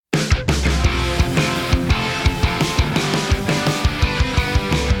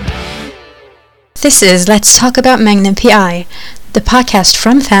This is Let's Talk About Magnum PI, the podcast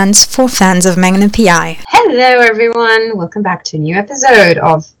from fans for fans of Magnum PI. Hello everyone, welcome back to a new episode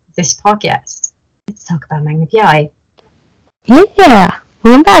of this podcast. Let's talk about Magnum PI. Yeah,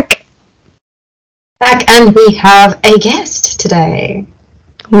 we're back. And we have a guest today.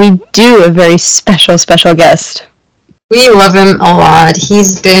 We do, a very special guest. We love him a lot.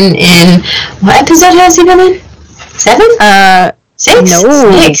 He's been in, what episode has he been in? 7? 6? No,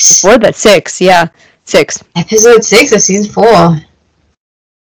 6. Before that, 6, yeah. 6. Episode 6 of season 4.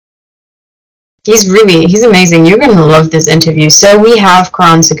 He's amazing. You're going to love this interview. So we have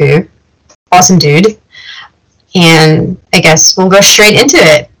Karan Sagu, awesome dude. And I guess we'll go straight into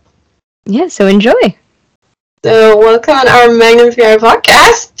it. Yeah, so enjoy. So welcome on our Magnum PI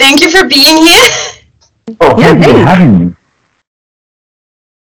podcast. Thank you for being here. Oh, Yeah, thank you for having me.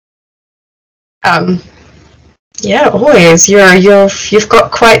 Yeah, always. You've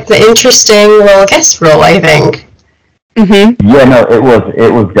got quite the interesting little guest role, I think. Mm-hmm. Yeah, no, it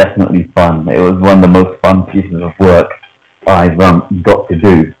was definitely fun. It was one of the most fun pieces of work I've got to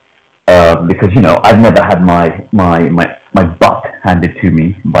do because I've never had my butt handed to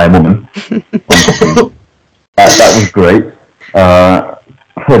me by a woman. That was great.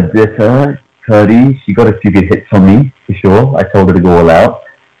 Cuddy, she got a few good hits on me for sure. I told her to go all out.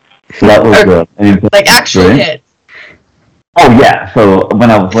 So that was Like actual great. hits. Oh yeah. So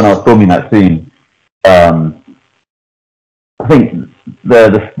when I was filming that scene, I think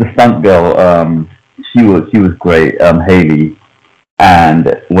the stunt girl, she was great, Haley.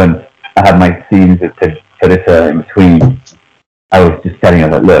 And when I had my scenes with Teresa in between, I was just telling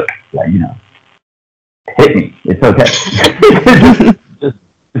her, look, hit me. It's okay.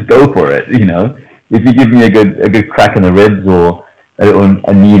 just go for it. If you give me a good crack in the ribs or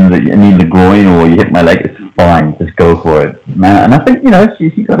a knee in the groin, or you hit my leg, it's fine. Just go for it, man. And I think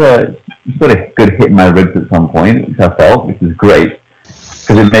she got a good hit in my ribs at some point, which I felt, which is great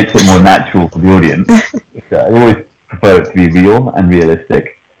because it makes it more natural for the audience. I always prefer it to be real and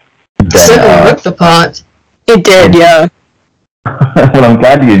realistic. Certainly ripped the part. It did, yeah. Well, I'm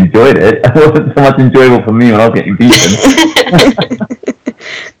glad you enjoyed it. It wasn't so much enjoyable for me when I was getting beaten.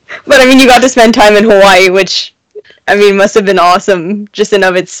 But you got to spend time in Hawaii, which, must have been awesome just in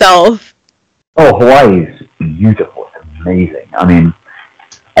of itself. Oh, Hawaii is beautiful. It's amazing.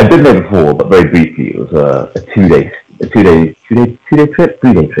 I've been there before, but very briefly. It was a 3-day trip, 2 or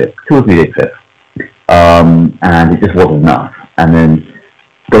 3 day trip. And it just wasn't enough. And then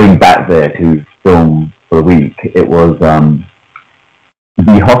going back there to film for a week, it was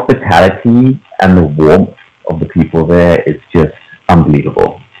the hospitality and the warmth of the people there is just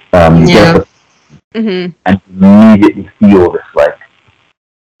unbelievable. Mm-hmm. And you immediately feel this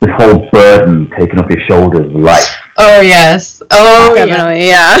whole burden taken off your shoulders of life. Oh yes. Oh definitely,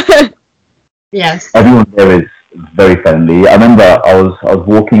 yeah. Yes. Everyone there is very friendly. I remember I was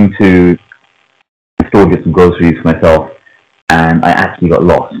walking to the store to get some groceries for myself, and I actually got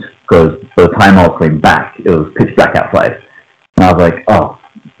lost because by the time I was going back, it was pitch black outside, and I was like, oh,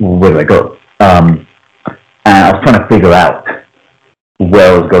 where do I go? And I was trying to figure out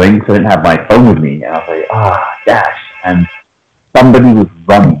where I was going, because I didn't have my phone with me, and I was like, dash, and somebody was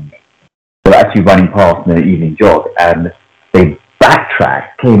running. They were actually running past in their evening jog, and they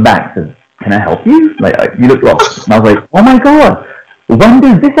backtracked, came back, said, can I help you? You look lost. And I was like, oh my god, when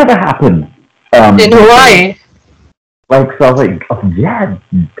does this ever happen? In Hawaii. So I was like, oh yeah,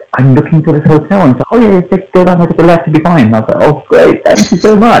 I'm looking for this hotel. And so, oh yeah, just go down to the left, you'll be fine. And I was like, oh great, thank you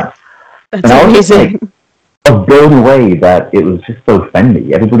so much. That's amazing. I was blown away that it was just so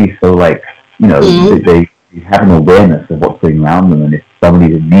friendly. Everybody's so they have an awareness of what's going around them, and if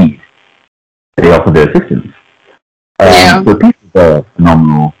somebody's in need, they offer their assistance. So people are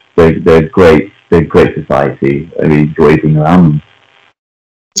phenomenal. They're great. They're great society. I really enjoy being around them.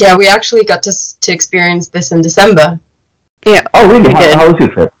 Yeah, we actually got to experience this in December. Yeah. Oh really? How was your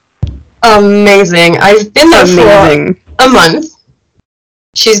trip? Amazing. I've been there for a month.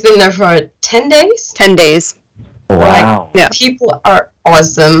 She's been there for 10 days? 10 days. Oh, wow. Yeah. People are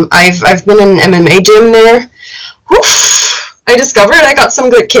awesome. I've been in an MMA gym there. Oof. I discovered I got some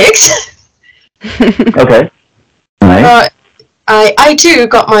good kicks. Okay. Nice. I too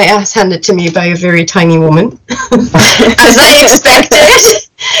got my ass handed to me by a very tiny woman. As I expected.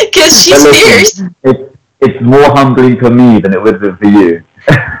 Because she's fierce. It's more humbling for me than it would be for you.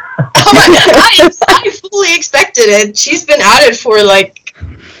 I fully expected it. She's been at it for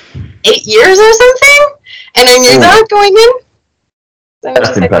 8 years or something, and I knew that going in. So I'm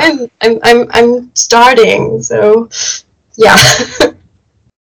just like, I'm starting. So, yeah.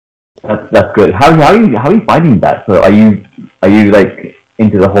 That's good. How are you finding that? So are you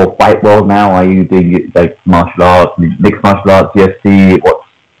into the whole fight world now? Are you doing it like martial arts, mixed martial arts, UFC?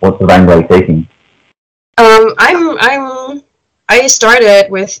 What's the angle are you taking? I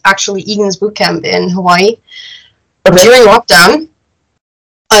started with actually Egan's Bootcamp in Hawaii. During lockdown,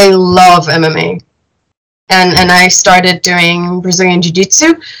 I love MMA. And I started doing Brazilian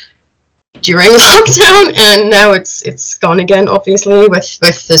Jiu-Jitsu during lockdown, and now it's gone again, obviously, with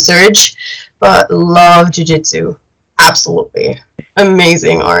the surge. But love Jiu-Jitsu. Absolutely.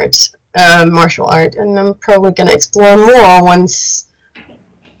 Amazing art, martial art. And I'm probably going to explore more once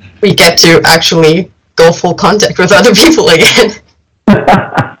we get to actually go full contact with other people again. So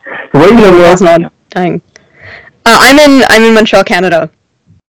where are you The going? world's not dying. I'm in Montreal, Canada.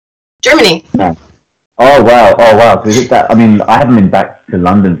 Germany. Oh wow! So is it that? I mean, I haven't been back to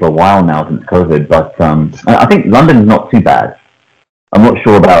London for a while now since COVID, but I think London's not too bad. I'm not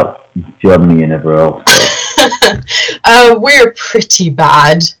sure about Germany and everywhere else. We're pretty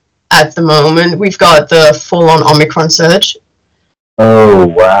bad at the moment. We've got the full-on Omicron surge. Oh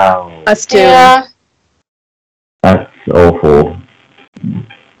wow! Us too. Yeah. That's awful.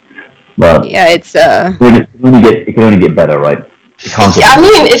 But Yeah, it's it can only get better, right? It can't get Yeah, I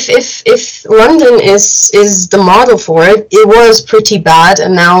mean, if London is the model for it, it was pretty bad,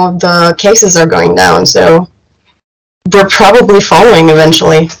 and now the cases are going down, so we're probably following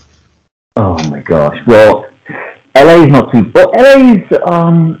eventually. Oh my gosh. Well, LA is not too. Well, LA's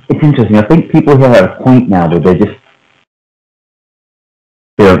it's interesting. I think people here are at a point now where they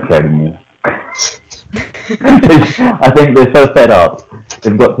don't care anymore. I think they're so fed up.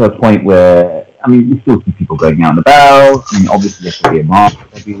 They've got to a point where, I mean, you still see people going out and about. I mean, obviously there should be a mask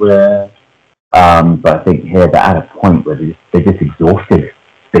everywhere. But I think here they're at a point where they're just exhausted.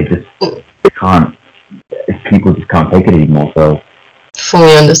 They can't. People just can't take it anymore. So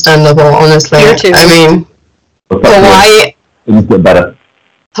Fully understandable, honestly. Here too. I mean, things get better.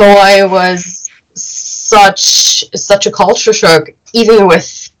 Hawaii was such a culture shock, even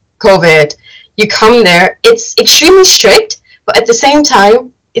with COVID. You come there, it's extremely strict, but at the same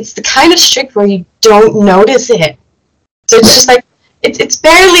time, it's the kind of strict where you don't notice it. So it's just like, it's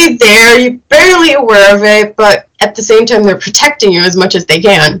barely there, you're barely aware of it, but at the same time, they're protecting you as much as they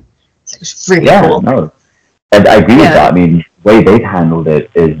can. It's really cool. No. And I agree with that. I mean, the way they've handled it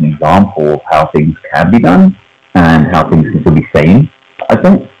is an example of how things can be done and how things can still be sane, I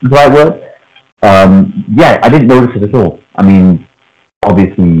think is the right word. I didn't notice it at all. I mean,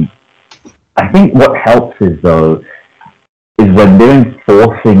 obviously, I think what helps is when they're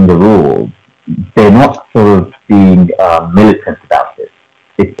enforcing the rules, they're not sort of being militant about it.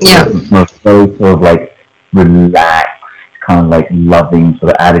 It's more so sort of like relaxed, kind of like loving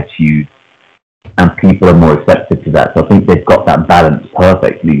sort of attitude, and people are more receptive to that. So I think they've got that balance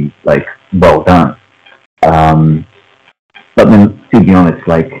perfectly, like, well done. But then, to be honest,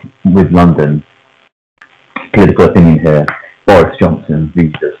 like with London, political opinion here, Boris Johnson, we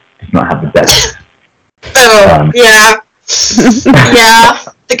just does not have the best. Yeah,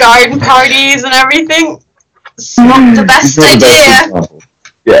 the garden parties and everything. It's not the best idea.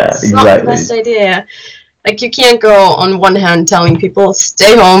 Yeah, It's exactly. not the best idea. Like, you can't go on one hand telling people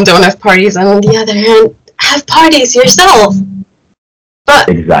stay home, don't have parties, and on the other hand have parties yourself. But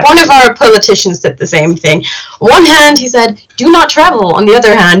one of our politicians did the same thing. On one hand, he said, do not travel. On the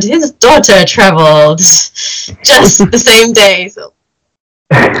other hand, his daughter traveled just the same day. So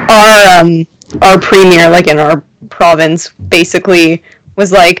our premier, like in our province, basically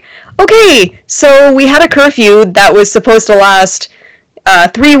was like, okay, so we had a curfew that was supposed to last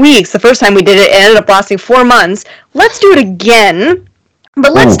 3 weeks. The first time we did it ended up lasting 4 months. Let's do it again,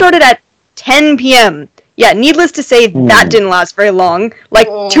 but let's start it at 10 p.m. Yeah, needless to say, that didn't last very long. Like,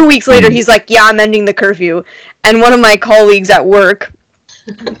 2 weeks later, he's like, yeah, I'm ending the curfew. And one of my colleagues at work,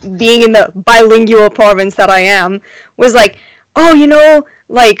 being in the bilingual province that I am, was like, oh, you know,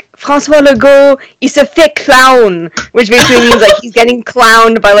 like, François Legault, he's a fait clown, which basically means, like, he's getting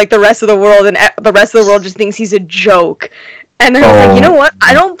clowned by, like, the rest of the world, and the rest of the world just thinks he's a joke. And I was like, you know what?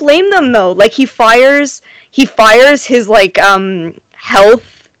 I don't blame them, though. Like, he fires his, like,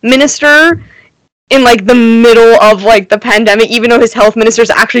 health minister in, like, the middle of, like, the pandemic, even though his health minister's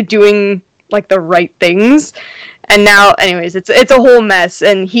actually doing, like, the right things. And now, anyways, it's a whole mess.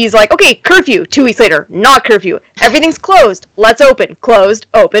 And he's like, okay, curfew. 2 weeks later, not curfew. Everything's closed. Let's open. Closed,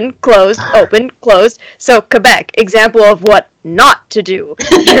 open, closed, open, closed. So, Quebec, example of what not to do.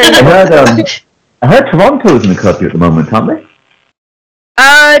 I heard Toronto's in the curfew at the moment, aren't they?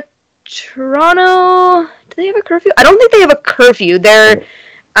 Toronto, do they have a curfew? I don't think they have a curfew. They're,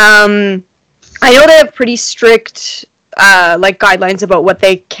 I know they have pretty strict like guidelines about what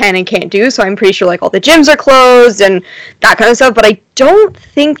they can and can't do. So I'm pretty sure like all the gyms are closed and that kind of stuff. But I don't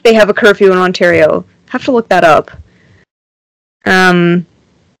think they have a curfew in Ontario. Have to look that up.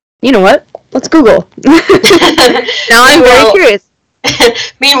 You know what? Let's Google. Now I'm very curious.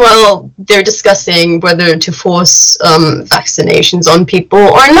 Meanwhile, they're discussing whether to force vaccinations on people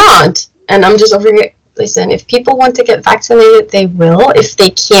or not. And I'm just over here, listen, if people want to get vaccinated, they will. If they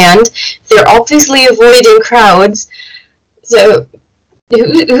can't, they're obviously avoiding crowds. So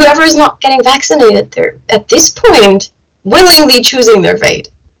whoever is not getting vaccinated, they're, at this point, willingly choosing their fate.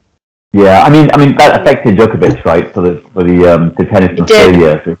 Yeah, I mean that affected Djokovic, right? For the tennis in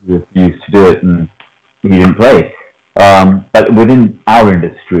Australia, so he refused to do it and he didn't play. But within our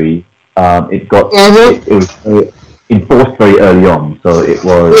industry, it was enforced very early on. So it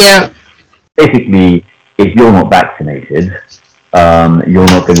was basically, if you're not vaccinated, you're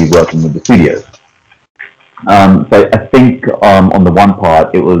not going to be working with the studios. So I think on the one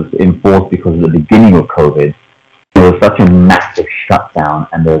part, it was enforced because at the beginning of COVID, there was such a massive shutdown,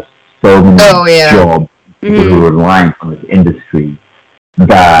 and there's so many jobs people who were relying on this industry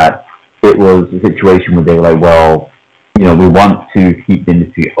that it was a situation where they were like, well, you know, we want to keep the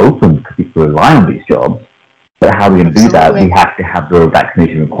industry open because people rely on these jobs, but how are we going to do that? We have to have the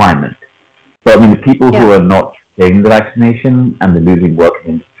vaccination requirement. So, I mean, the people who are not getting the vaccination and they're losing work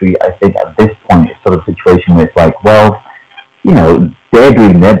in the industry, I think at this point it's sort of a situation where it's like, well, you know, they're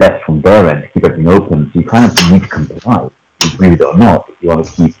doing their best from their end to keep everything open, so you kind of need to comply, agree with it or not, if you want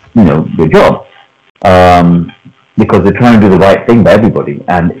to keep, you know, your job. Because they're trying to do the right thing by everybody.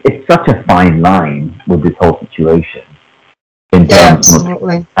 And it's such a fine line with this whole situation. In terms of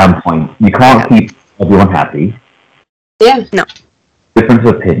standpoint, you can't keep everyone happy. Yeah. No. Difference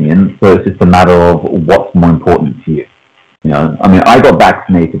of opinion, so it's just a matter of what's more important to you. You know, I mean, I got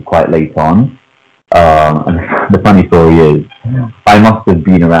vaccinated quite late on, and the funny story is, I must have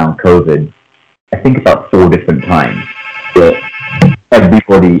been around COVID, I think about 4 different times. But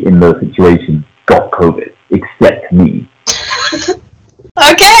everybody in those situations got COVID except me.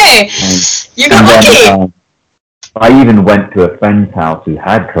 Okay, you got lucky. I even went to a friend's house who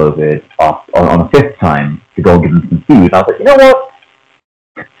had COVID on a 5th time to go and give them some food. I was like, you know what?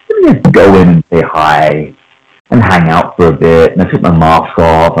 Let me just go in and say hi and hang out for a bit. And I took my mask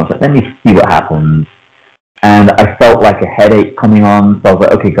off. I was like, let me see what happens. And I felt like a headache coming on. So I was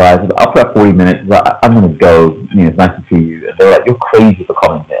like, okay, guys, after that 40 minutes, I'm going to go. You know, it's nice to see you. And they were like, you're crazy for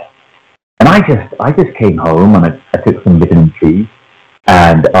coming here. And I just came home and I took some vitamin C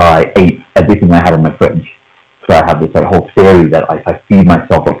and I ate everything I had in my fridge. So I have this like whole theory that I feed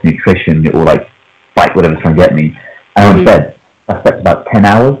myself lots of nutrition, it will like fight whatever's trying to get me. And I went to bed. I slept about 10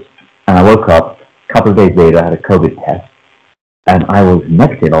 hours and I woke up a couple of days later, I had a COVID test and I was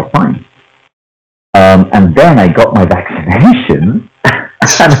negative, I was fine. And then I got my vaccination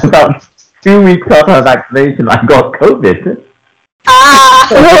and about 2 weeks after my vaccination I got COVID.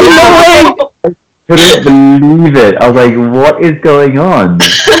 No way! I couldn't believe it. I was like, what is going on?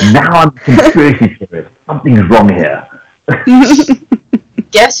 Now I'm a conspiracy theorist. Something's wrong here.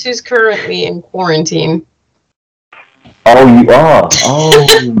 Guess who's currently in quarantine? Oh, you are?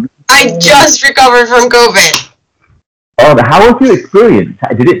 Oh. I just recovered from COVID. Oh, how was your experience?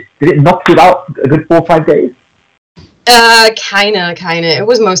 Did it knock you out a good 4 or 5 days? Kinda. It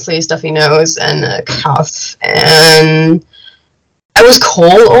was mostly a stuffy nose and a cough, and I was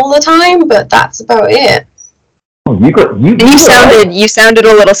cold all the time, but that's about it. Oh, you sounded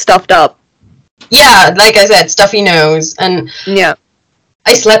a little stuffed up. Yeah, like I said, stuffy nose, and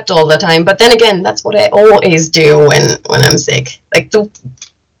I slept all the time. But then again, that's what I always do when I'm sick. Like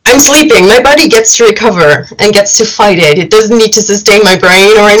I'm sleeping, my body gets to recover and gets to fight it. It doesn't need to sustain my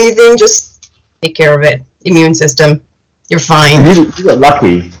brain or anything. Just take care of it. Immune system, you're fine. You got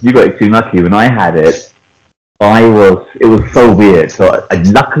lucky. You got extremely lucky. When I had it, it was so weird. So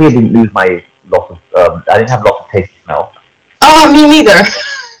luckily I didn't lose my loss of, I didn't have loss of taste and smell. Oh, me neither.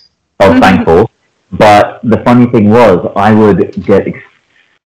 I was thankful. But the funny thing was, I would get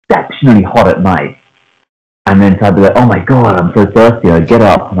exceptionally hot at night. And then so I'd be like, oh my god, I'm so thirsty. I'd get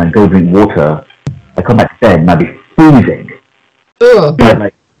up and I'd go drink water. I'd come back to bed and I'd be freezing. Ugh. I'd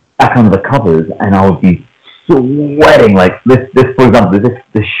like back under the covers and I would be sweating. Like this for example,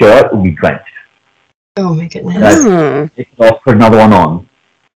 this shirt would be drenched. Oh my goodness. I'd take it off, put another one on,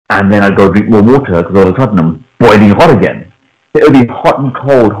 and then I'd go drink more water because all of a sudden I'm boiling hot again. It would be hot and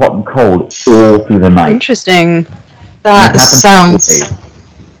cold all through the night. Interesting. That sounds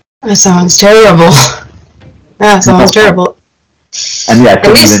terrible. That sounds terrible. And yeah, I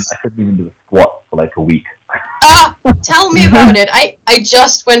couldn't even do a squat for like a week. Ah! Tell me about it. I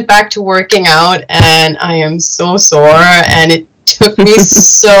just went back to working out, and I am so sore, and it took me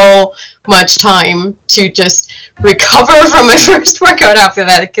so much time to just recover from my first workout after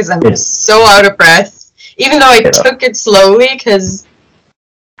that, because I'm just so out of breath. Even though I took it slowly, because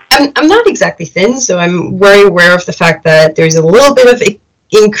I'm not exactly thin, so I'm very aware of the fact that there's a little bit of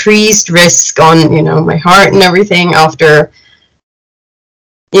increased risk on, my heart and everything after,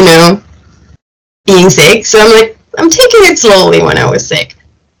 being sick. So I'm taking it slowly when I was sick.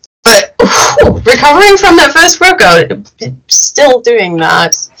 But recovering from that first workout, still doing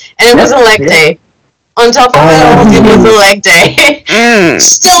that. And it was a leg day. On top of it all, it was a leg day.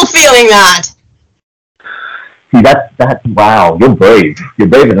 Still feeling that. See, that's wow. You're brave. You're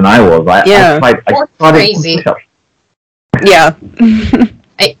braver than I was. I tried crazy. push-ups. Yeah.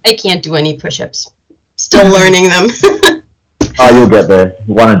 I can't do any push-ups. Still learning them. Oh, you'll get there.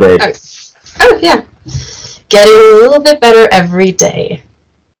 One a day. Oh, yeah. Getting a little bit better every day.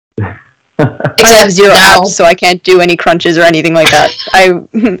 I have 0 abs, so I can't do any crunches or anything like that.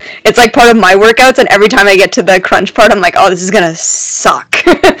 It's like part of my workouts, and every time I get to the crunch part, I'm like, oh, this is gonna suck.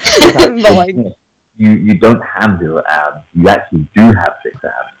 But like, you don't have 0 abs. You actually do have 6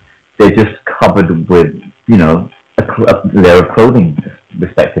 abs. They're just covered with, a layer of clothing,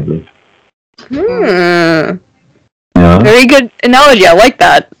 respectively. Very good analogy. I like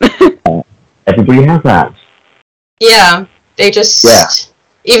that. Everybody has abs. Yeah, they just... Yeah.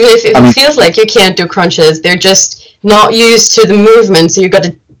 Even if it feels like you can't do crunches, they're just not used to the movement, so you've got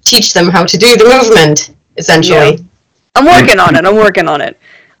to teach them how to do the movement, essentially. Yeah. I'm working on it.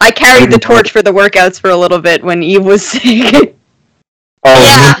 I carried the torch for the workouts for a little bit when Eve was sick.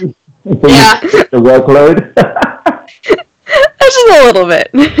 Yeah. The workload? Just a little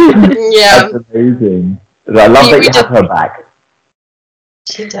bit. Yeah. That's amazing. I love that you have her back.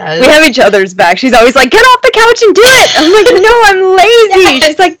 She does. We have each other's back. She's always like, get off the couch and do it! I'm like, no, I'm lazy!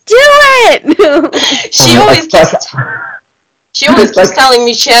 She's like, do it! She always keeps telling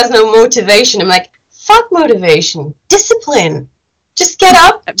me she has no motivation. I'm like, fuck motivation. Discipline. Just get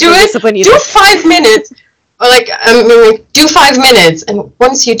up, do it, do 5 minutes. Or do 5 minutes. And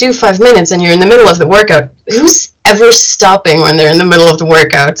once you do 5 minutes and you're in the middle of the workout, who's ever stopping when they're in the middle of the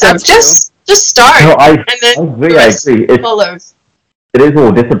workout? So just start. No, I agree. It follows. It is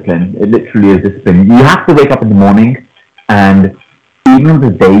all discipline. It literally is discipline. You have to wake up in the morning, and even on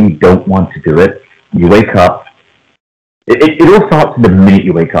the day you don't want to do it, you wake up. It all starts the minute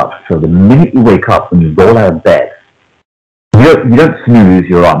you wake up. So the minute you wake up, when you roll out of bed, you don't snooze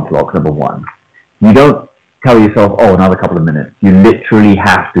your alarm clock, number one. You don't tell yourself, oh, another couple of minutes. You literally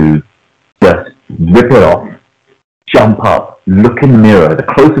have to just rip it off, jump up, look in the mirror, the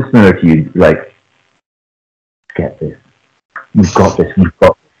closest mirror to you, like, get this. We've got this.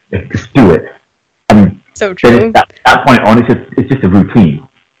 Just do it. And so true. At that point on, it's just a routine.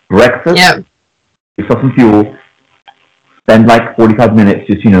 Breakfast. Yeah. Yourself some fuel. Spend like 45 minutes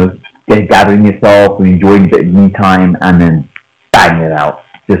just gathering yourself and enjoying a bit of me time, and then bang it out.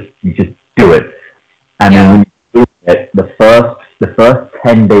 You just do it. And then when you do it, the first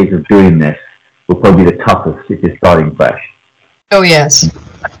 10 days of doing this will probably be the toughest if you're starting fresh. Oh yes.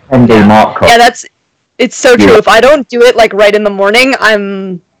 10-day mark. Yeah, it's so true. If I don't do it like right in the morning,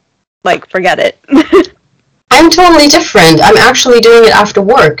 I'm like, forget it. I'm totally different. I'm actually doing it after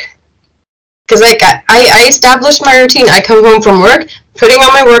work. Because I established my routine. I come home from work, putting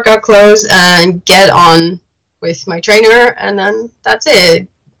on my workout clothes, and get on with my trainer, and then that's it.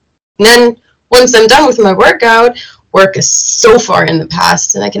 And then once I'm done with my workout, work is so far in the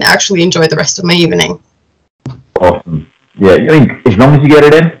past, and I can actually enjoy the rest of my evening. Awesome. Yeah, as long as you get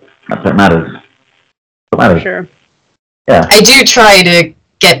it in, that's what matters. Sure. Yeah. I do try to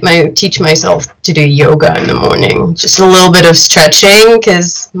teach myself to do yoga in the morning. Just a little bit of stretching,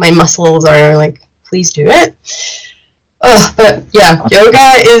 because my muscles are like, please do it. But yeah,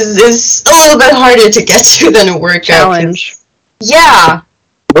 yoga is a little bit harder to get to than a workout. Challenge. Yeah.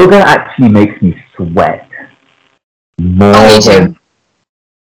 Yoga actually makes me sweat more than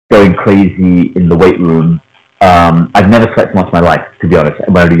going crazy in the weight room. I've never sweat so much in my life, to be honest,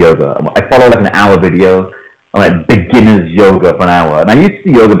 when I do yoga. I follow like an hour video on like beginner's yoga for an hour. And I used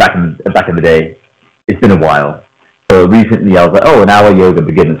to do yoga back in the day. It's been a while. So recently I was like, an hour yoga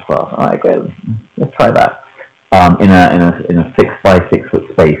beginner's class. I'm like, okay, let's try that. In a 6 by 6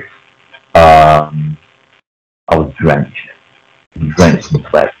 foot space. I was drenched in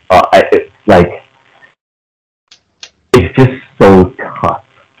sweat. It's just so tough.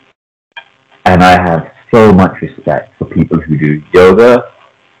 And I have so much respect for people who do yoga,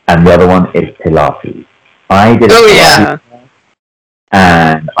 and the other one is Pilates. I did Pilates,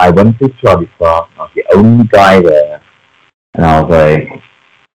 and I went to Pilates class, and I was the only guy there And I was like,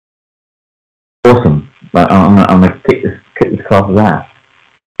 awesome. Like, I'm gonna kick this class's ass.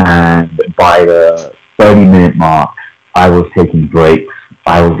 And by the 30-minute mark, I was taking breaks.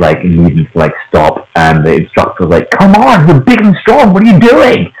 I was like needing to like stop, and the instructor was like, "Come on, you're big and strong. What are you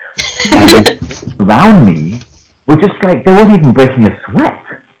doing?" And around me were just like they weren't even breaking a sweat.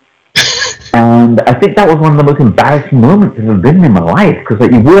 And I think that was one of the most embarrassing moments I've ever been in my life, because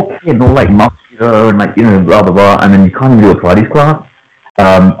like you walk in all like muscular and like blah blah blah, and then you can't even do a Pilates class.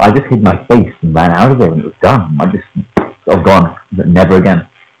 I just hid my face and ran out of there, and it was done. I was gone. Never again.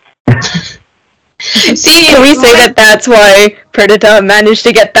 See, can we say that that's why Perdita managed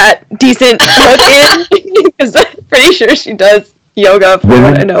to get that decent hook in? Because I'm pretty sure she does yoga, from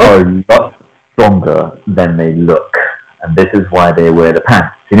what I know. Women are a lot stronger than they look, and this is why they wear the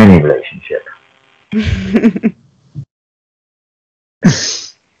pants in any relationship.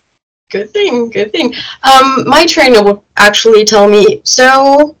 Good thing. My trainer would actually tell me,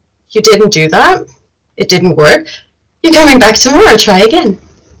 so you didn't do that? It didn't work? You're coming back tomorrow, try again.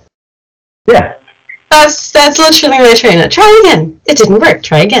 Yeah. That's literally my trainer. Try again. It didn't work.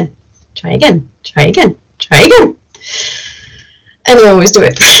 Try again. Try again. Try again. Try again. And I always do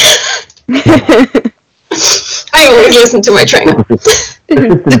it. I always listen to my trainer.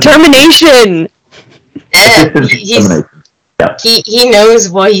 Determination! He knows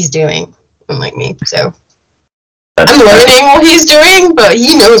what he's doing, unlike me, so I'm learning what he's doing, but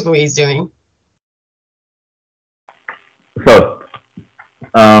he knows what he's doing. So,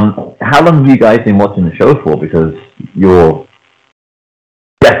 how long have you guys been watching the show for? Because you're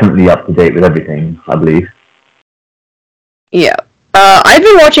definitely up to date with everything, I believe. Yeah. I've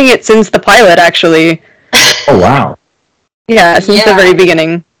been watching it since the pilot, actually. Oh, wow. Yeah, since the very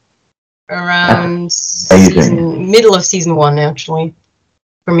beginning. Around middle of season 1, actually,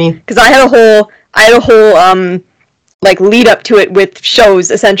 for me. Because I had a whole like lead up to it with shows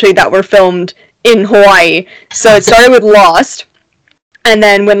essentially that were filmed in Hawaii. So it started with Lost, and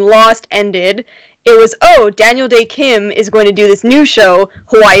then when Lost ended, it was Daniel Day Kim is going to do this new show,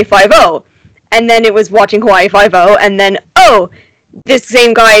 Hawaii Five-0, and then it was watching Hawaii Five-0, and then this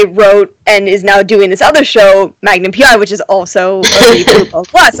same guy wrote and is now doing this other show, Magnum P.I., which is also a reboot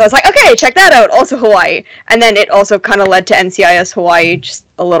of Lost. So I was like, okay, check that out, also Hawaii. And then it also kind of led to NCIS Hawaii just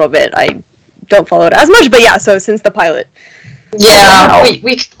a little bit. I don't follow it as much, but yeah, so since the pilot. Yeah, wow.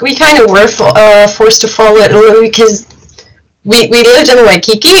 we kind of were forced to follow it a little because we lived in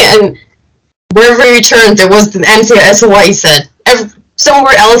Waikiki, and wherever we turned, there was the NCIS Hawaii set.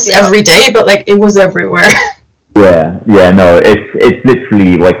 Somewhere else every day, but like it was everywhere. Yeah, no, it's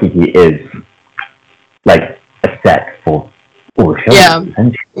literally Waikiki is like a set for all the shows.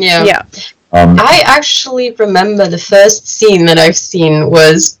 Yeah. I actually remember the first scene that I've seen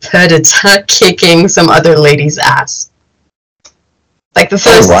was Perdita kicking some other lady's ass. Like the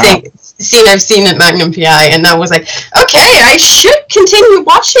first scene I've seen at Magnum P.I., and that was like, okay, I should continue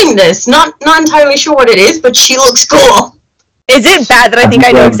watching this. Not entirely sure what it is, but she looks cool. Is it bad that I think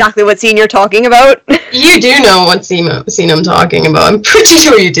I know exactly what scene you're talking about? You do know what scene I'm talking about. I'm pretty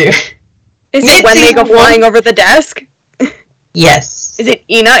sure you do. Is it when they go flying over the desk? Yes. Is it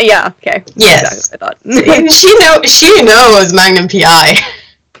Ina? Yeah, okay. Yes. That's exactly what I thought. She knows Magnum P.I.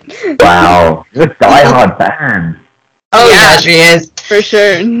 Wow. You're a diehard fan. Oh yeah, she is. For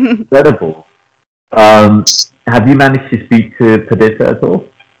sure. Incredible. Have you managed to speak to Perdita at all?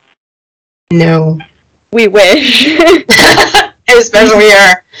 No. We wish. Especially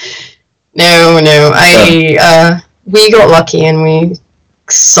her. No. We got lucky and we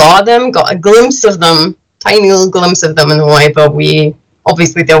saw them, got a glimpse of them, tiny little glimpse of them in Hawaii, but they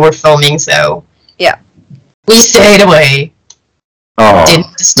were filming, so yeah. We stayed away. Oh,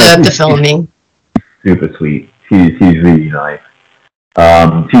 didn't disturb the filming. Super sweet. She's really nice.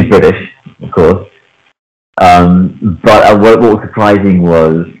 She's British, of course. But what was surprising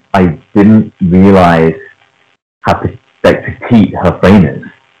was I didn't realize how petite her frame is.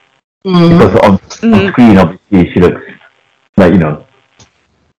 Mm. Because on screen, obviously, she looks like,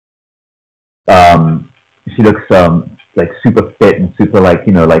 she looks like super fit and super like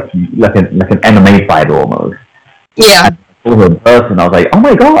an MMA fighter almost. Yeah. And I saw her in person, I was like, oh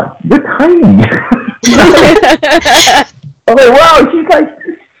my god, you're tiny. I was like, wow, she's like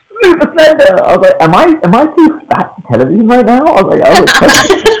super slender. I was like, am I too fat for television right now? I was like,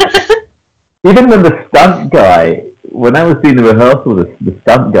 even when the stunt guy, when I was doing the rehearsal, the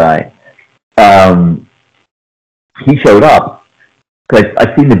stunt guy, he showed up. Because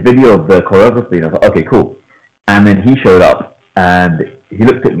I'd seen the video of the choreography, and I thought, okay, cool. And then he showed up, and he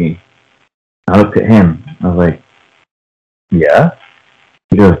looked at me. I looked at him. I was like, yeah?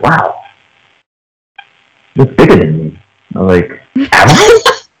 He goes, wow. You're bigger than me. I was like, am I?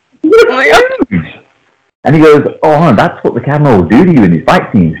 Oh my god. And he goes, oh, that's what the camera will do to you in these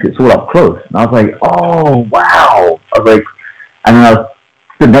fight scenes, 'cause it's all up close. And I was like, oh, wow. I was like, and then I was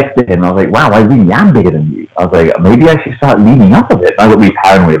stood next to him, and I was like, wow, I really am bigger than you. I was like, maybe I should start leaning up a bit. I got really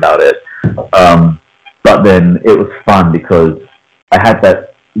paranoid about it. But then it was fun because I had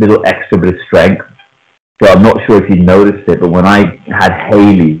that little extra bit of strength. So I'm not sure if you noticed it, but when I had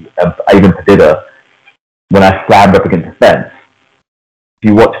Haley, even Padilla, when I slammed up against the fence, if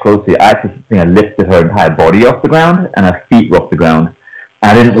you watch closely, I actually think I lifted her entire body off the ground, and her feet were off the ground.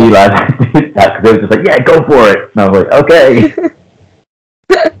 And I didn't realize I did that, because they were just like, yeah, go for it. And I was like, okay.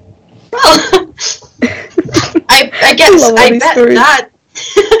 Well, I guess,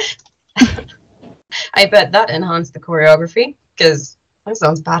 I bet that enhanced the choreography, because that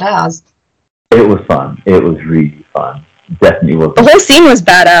sounds badass. It was fun. It was really fun. Definitely was. The whole scene was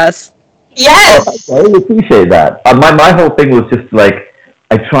badass. Yes! I really appreciate that. My whole thing was just like,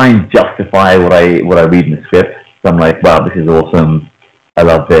 I try and justify what I read in the script. So I'm like, wow, this is awesome. I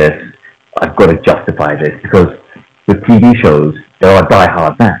love this. I've got to justify this, because with TV shows, there are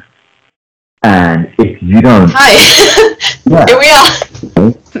die-hard fans. And if you don't, Hi, here we are.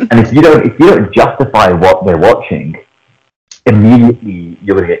 And if you don't justify what they're watching, immediately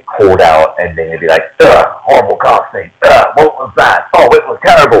you're gonna get called out, and then you'll be like, ugh, horrible casting. Ugh, what was that? Oh, it was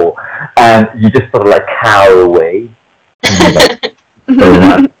terrible. And you just sort of like cower away.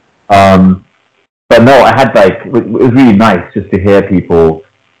 But no, I had like, it was really nice just to hear people,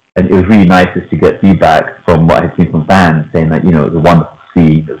 and it was really nice just to get feedback from what I had seen from fans saying that, you know, it was a wonderful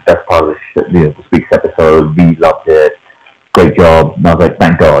scene, it was the best part of this week's episode, really loved it, great job. And I was like,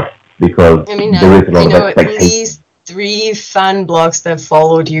 thank God, because there is a lot of expectation. At least 3 fan blogs that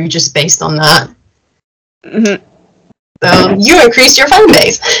followed you just based on that. Mm-hmm. So you increased your fan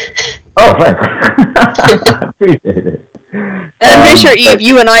base. Oh, thanks. I appreciate it. And I'm pretty sure, Eve,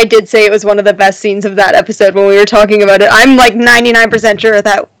 you and I did say it was one of the best scenes of that episode when we were talking about it. I'm like 99% sure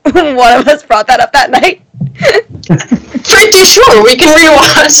that one of us brought that up that night. Pretty sure. We can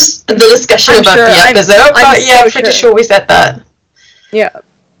rewatch the discussion about the episode. I'm pretty sure we said that. Yeah.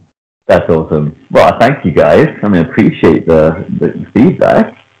 That's awesome. Well, thank you guys. I mean, I appreciate the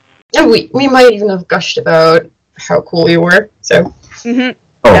feedback. Yeah, we might even have gushed about how cool you were. So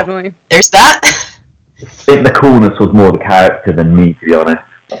definitely. There's that. I think the coolness was more the character than me, to be honest.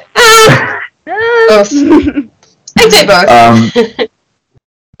 Both. I'd say both.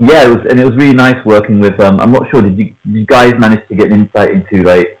 Yeah, it was really nice working with. I'm not sure. Did you guys manage to get an insight into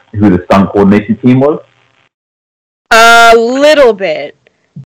like who the stunt coordination team was? A little bit.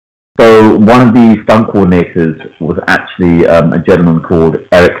 So one of the stunt coordinators was actually a gentleman called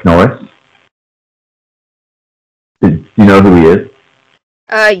Eric Norris. Do you know who he is?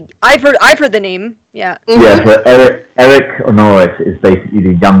 I've heard the name. Yeah. Mm-hmm. Yeah. So Eric Norris is basically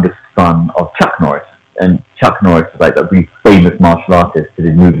the youngest son of Chuck Norris, and Chuck Norris is like a really famous martial artist that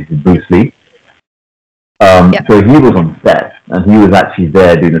did movies with Bruce Lee. So he was on set, and he was actually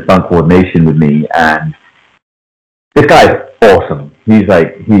there doing the stunt coordination with me. And this guy's awesome. He's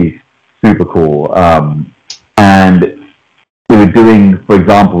super cool. And we were doing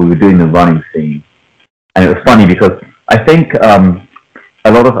the running scene, and it was funny because I think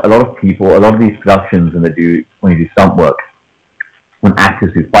a lot of these productions when you do stunt work, when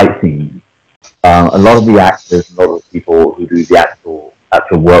actors do fight scenes, a lot of the actors, a lot of the people who do the actual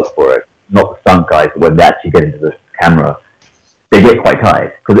work for it, not the stunt guys, but when they actually get into the camera, they get quite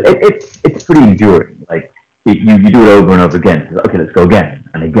tired because it's pretty enduring. Like you do it over and over again. So, okay, let's go again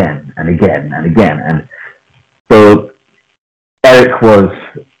and again and again and again. And so Eric was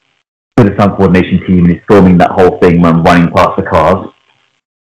with the stunt coordination team, and he's filming that whole thing when I'm running past the cars.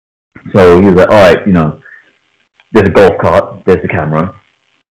 So he was like, all right, you know, there's a golf cart, there's the camera,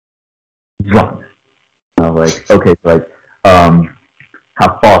 run. And I was like, okay, so like,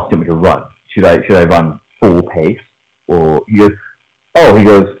 how fast do you want me to run? Should I run full pace? Or he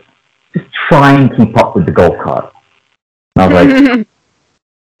goes, just try and keep up with the golf cart. And I was like,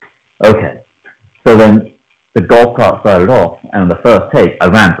 okay. So then the golf cart started off, and on the first take, I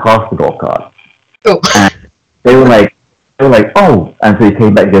ran past the golf cart. Oh. And they were like, oh, and so he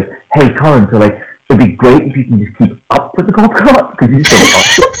came back and goes, hey, Colin, so like, it'd be great if you can just keep up with the golf cart, because you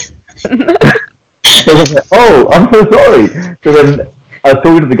just don't So I was like, oh, I'm so sorry. So then I was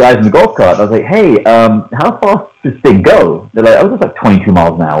talking to the guys in the golf cart, and I was like, hey, how fast does this thing go? They're like, oh, it's like 22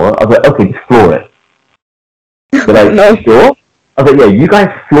 miles an hour. I was like, okay, just floor it. They're like, no, sure? I was like, yeah, you guys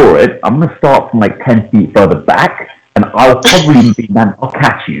floor it. I'm going to start from like 10 feet further back, and I'll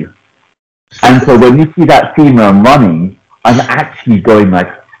catch you. And so when you see that scene where I'm running, I'm actually going like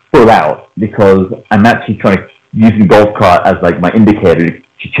full out because I'm actually trying to using the golf cart as like my indicator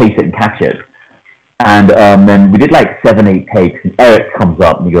to chase it and catch it. And then we did like 7-8 takes, and Eric comes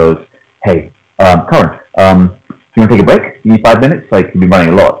up and he goes, "Hey, Corin, do you want to take a break? You need 5 minutes? Like, you've been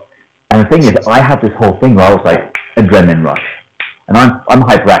running a lot." And the thing is, I had this whole thing where I was like, adrenaline rush. And I'm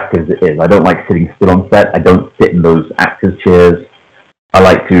hyperactive as it is. I don't like sitting still on set. I don't sit in those actors' chairs. I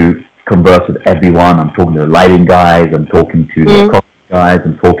like to converse with everyone. I'm talking to the lighting guys. I'm talking to the costume guys.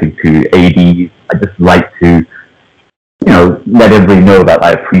 I'm talking to ADs. I just like to, let everybody know that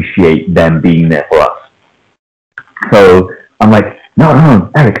I appreciate them being there for us. So I'm like, no,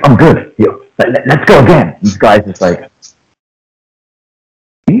 Eric, I'm good. Let's go again. These guys just like, are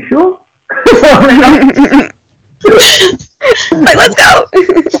you sure? Like, let's go.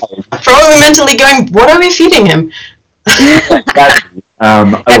 Probably mentally going, what are we feeding him?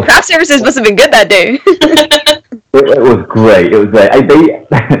 Craft services must have been good that day. It was great. It was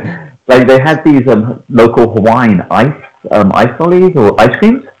they had these local Hawaiian ice lollies or ice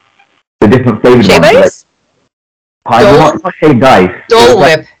creams. The different flavored Shave ones. Not shaved ice. Dole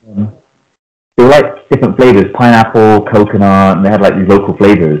Whip. They were like different flavors: pineapple, coconut, and they had like these local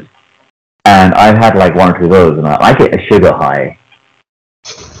flavors. And I've had like 1 or 2 of those, and I get a sugar high.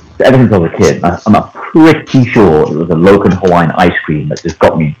 Ever since I was a kid, I'm pretty sure it was a local Hawaiian ice cream that just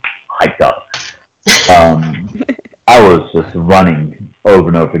got me hyped up. I was just running over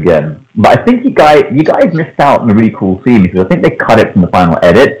and over again. But I think you guys missed out on a really cool scene, because I think they cut it from the final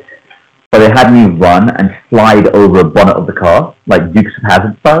edit. So they had me run and slide over a bonnet of the car, like Dukes of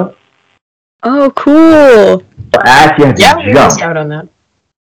Hazzard style. Oh, cool. But I actually had to jump. We missed out on that.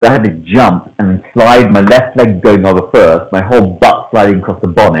 So I had to jump and then slide my left leg going over first, my whole butt sliding across the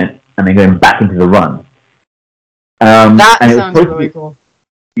bonnet, and then going back into the run. That and sounds really cool.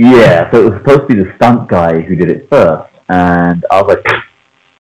 Yeah, so it was supposed to be the stunt guy who did it first, and I was like,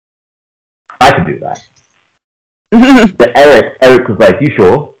 I could do that. But Eric was like, "You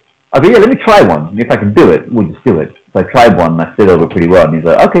sure?" I was like, "Yeah, let me try one. And if I can do it, we'll just do it." So I tried one, and I stood over pretty well, and he's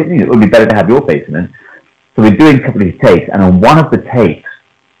like, "Okay, it would be better to have your face in it." So we're doing a couple of these takes, and on one of the takes,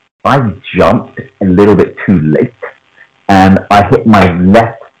 I jumped a little bit too late, and I hit my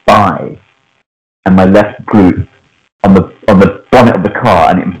left thigh and my left glute on the bonnet of the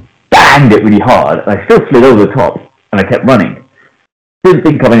car, and it banged it really hard, and I still slid over the top, and I kept running. Didn't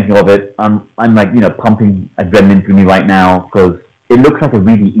think of anything of it. I'm like, pumping adrenaline through me right now, because it looks like a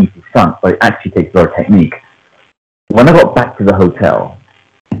really easy stunt, but it actually takes a lot of technique. When I got back to the hotel,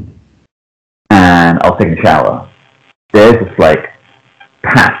 and I was taking a shower, there's this like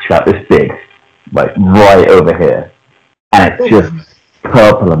patch about this big, like right over here, and it's just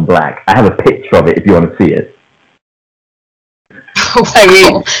purple and black. I have a picture of it if you want to see it.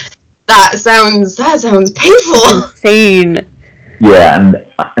 Oh, that sounds painful. Insane. Yeah,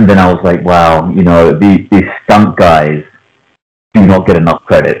 and then I was like, wow, these stunt guys do not get enough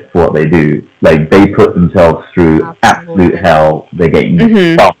credit for what they do. Like, they put themselves through absolute hell. They're getting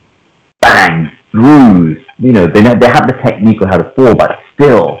stopped, banged, bruised. They have the technique of how to fall, but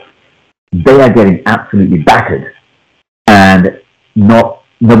still, they are getting absolutely battered, and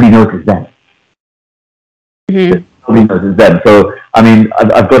nobody notices them. Nobody notices them. So, I mean,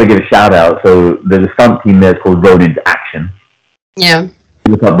 I've got to give a shout out. So there's a stunt team there called Ronin's Action. Yeah.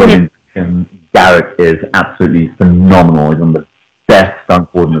 Look up Ronin's Action. Garrett is absolutely phenomenal. He's one of the best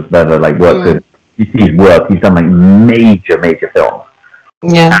stunt coordinators I've ever worked with. You see his work. He's done major films.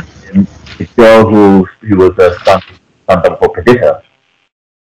 Yeah. And this girl who was a stunt double for Perdita,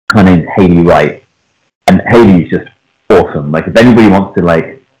 her name's Haley Wright, and Haley's just awesome. Like, if anybody wants to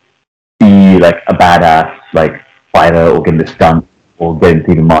be a badass fighter or get into stunt or get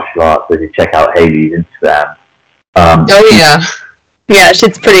into even martial arts, so you check out Haley's Instagram. Yeah,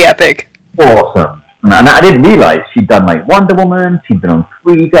 shit's pretty epic. Awesome. And I didn't realize she'd done Wonder Woman, she'd been on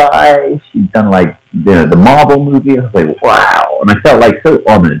Free Guy, she'd done the Marvel movie. I was like, wow. And I felt so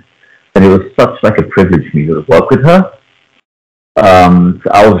honored, and it was such a privilege for me to work with her. So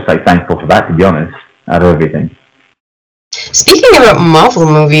I was just thankful for that, to be honest, out of everything. Speaking about Marvel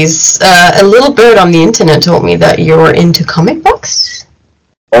movies, a little bird on the internet told me that you're into comic books.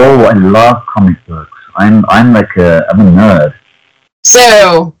 Oh, I love comic books. I'm a nerd.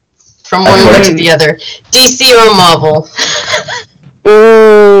 So, from one word to the other, DC or Marvel?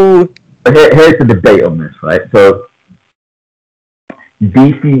 Ooh. Here's the debate on this, right? So,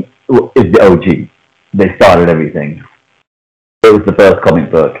 DC is the OG. They started everything. It was the first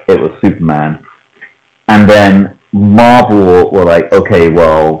comic book. It was Superman. And then Marvel were okay,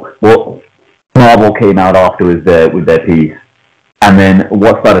 well, Marvel came out after with their piece. And then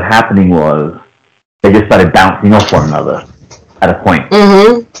what started happening was they just started bouncing off one another at a point.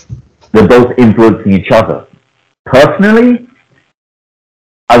 Mm-hmm. They're both influencing each other. personally,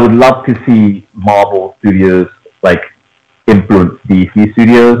 I would love to see Marvel Studios like influence DC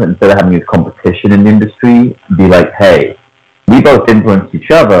Studios instead of having this competition in the industry. Be like, hey, we both influence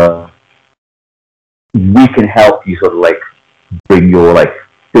each other. We can help you sort of like bring your like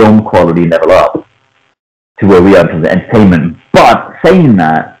film quality level up to where we are in terms of entertainment. But saying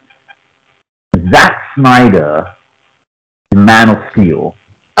that, Zack Snyder, Man of Steel.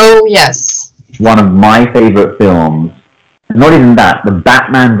 Oh yes. One of my favorite films. Not even that, the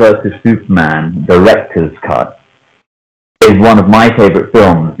Batman vs Superman director's cut is one of my favorite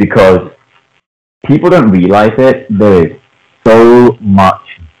films because people don't realize it. There is so much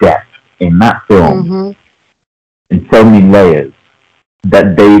depth in that film, in so many layers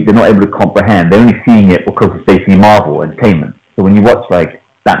that they're not able to comprehend. They're only seeing it because they see Marvel entertainment. So when you watch like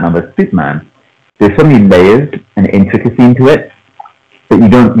Batman vs Superman, there's so many layers and intricacy into it that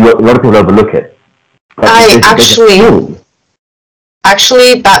a lot of people overlook it.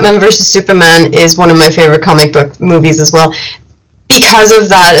 Actually, Batman vs Superman is one of my favorite comic book movies as well. Because of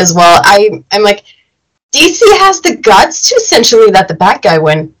that as well, I'm like, DC has the guts to essentially let the bad guy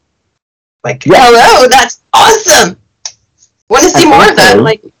win. Like, hello, that's awesome! Want to see more of that?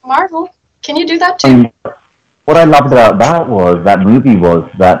 Like, Marvel, can you do that too? And what I loved about that movie was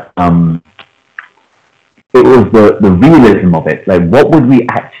that it was the realism of it. Like, what would we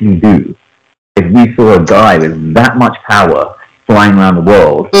actually do if we saw a guy with that much power flying around the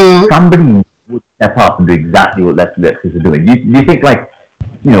world? Somebody would step up and do exactly what Lex is doing. Do you think, like,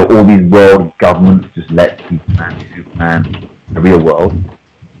 you know, all these world governments just let Superman in the real world?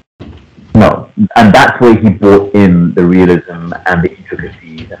 No. And that's where he brought in the realism and the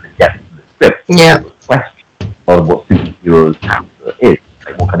intricacies and the depth of the script. Yeah. The question of what superheroes have is,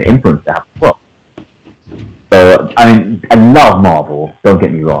 like, what kind of influence they have as well. So, I mean, I love Marvel, don't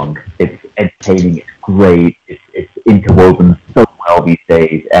get me wrong. It's entertaining, it's great, it's interwoven so well these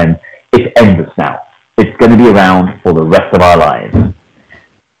days, and it's endless now. It's going to be around for the rest of our lives.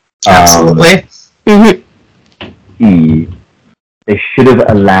 Absolutely. They should have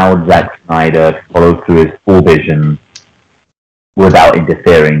allowed Zack Snyder to follow through his full vision without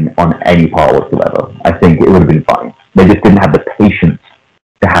interfering on any part whatsoever. I think it would have been fine. They just didn't have the patience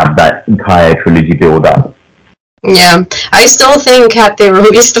to have that entire trilogy build up. Yeah, I still think had they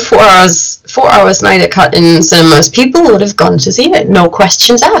released the 4 hour Snyder cut in cinemas, people would have gone to see it, no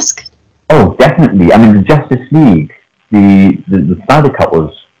questions asked. Oh, definitely. I mean, the Justice League, the Snyder cut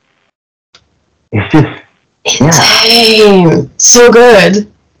was, it's just insane, so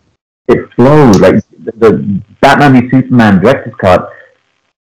good. It flowed like the Batman v Superman director's cut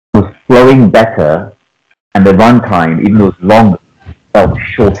was flowing better, and the runtime, even though it was longer, felt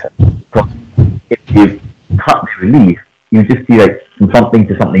shorter. Because if you cut to relief, you just see like from something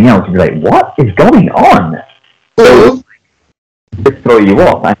to something else. You'd be like, "What is going on?" So it just throw you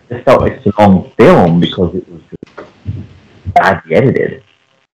off. I just felt like it's a long film because it was just badly edited.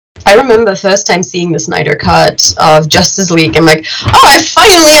 I remember the first time seeing the Snyder cut of Justice League. I'm like, oh, I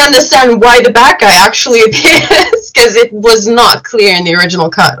finally understand why the bad guy actually appears, because it was not clear in the original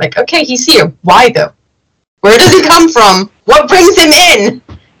cut. Like, okay, he's here. Why though? Where does he come from? What brings him in?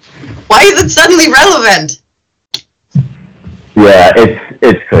 Why is it suddenly relevant? Yeah,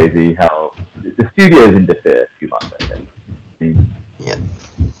 it's crazy how the studios interfere too much, I think.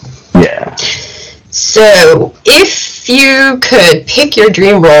 Yeah. So, if you could pick your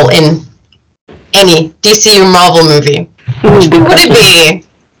dream role in any DC or Marvel movie, which would it be?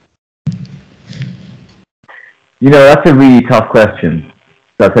 You know, that's a really tough question.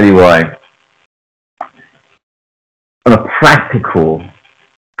 So I'll tell you why. On a practical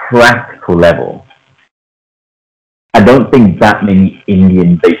level, I don't think that many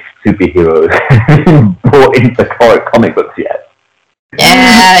Indian-based superheroes brought into comic books yet.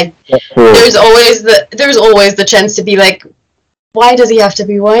 Yeah, there's always the chance to be like, why does he have to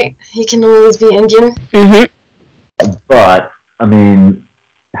be white? He can always be Indian. But I mean,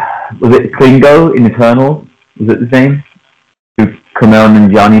 was it Klingo in Eternals? Was it the same? Who Kumail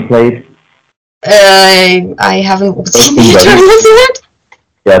Nanjiani played? I haven't seen the Eternals yet.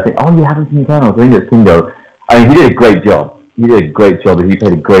 Yeah, I think. Oh, you haven't seen Eternals? I think it's Klingo. I mean, he did a great job. He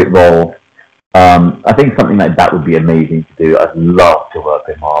played a great role. I think something like that would be amazing to do. I'd love to work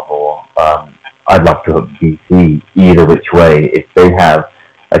with Marvel. I'd love to work with DC, either which way. If they have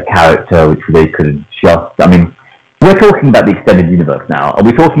a character which they could just... I mean, we're talking about the extended universe now. Are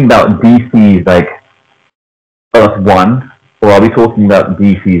we talking about DC's, like, Earth 1? Or are we talking about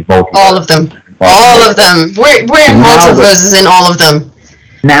DC's multiverse? All of them. All of them. We're in multiverses in all of them.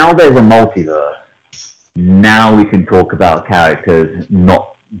 Now there's a multiverse. Now we can talk about characters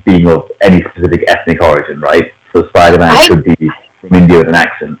not being of any specific ethnic origin, right? So Spider-Man could be from India with an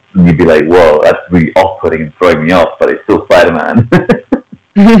accent, and you'd be like, whoa, that's really off-putting and throwing me off, but it's still Spider-Man.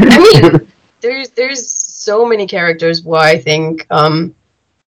 I mean, there's so many characters where I think the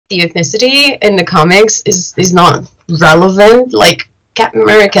ethnicity in the comics is not relevant. Like, Captain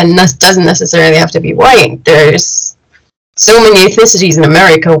America doesn't necessarily have to be white. There's so many ethnicities in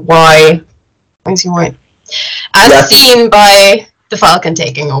America. Why is he white? As seen by the Falcon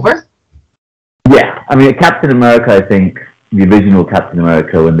taking over. Yeah, I mean, Captain America, I think, the original Captain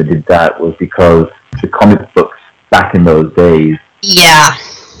America, when they did that, was because the comic books back in those days,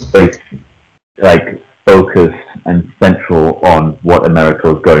 very, like, focused and central on what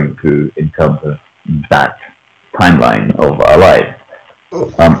America was going through in terms of that timeline of our lives.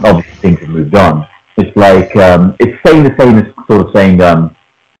 Obviously, things have moved on. It's like, it's saying the same as sort of saying,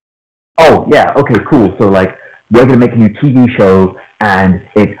 oh, yeah, okay, cool, so, like, we're going to make a new TV show, and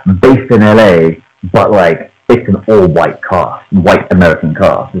it's based in LA, but, like, it's an all-white cast, white American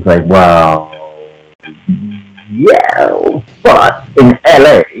cast. It's like, well, yeah, but in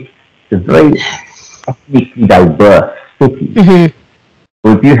LA, it's a very ethnically diverse city. Mm-hmm.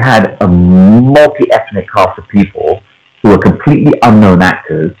 So if you had a multi-ethnic cast of people who are completely unknown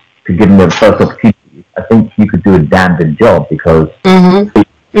actors to give them their first opportunity, I think you could do a damn good job, because it's a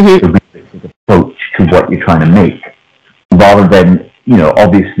realistic approach to what you're trying to make, rather than, you know,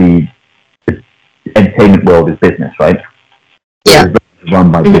 obviously the entertainment world is business, right? Yeah. It's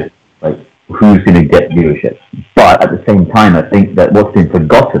run by business, like who's going to get viewership. But at the same time, I think that what's been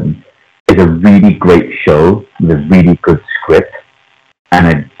forgotten is a really great show with a really good script and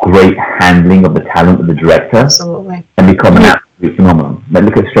a great handling of the talent of the director. Absolutely. And become an absolute phenomenon. Like,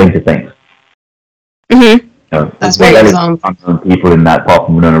 look at Stranger Things. Mm-hmm. You know, That's very unknown people in that, apart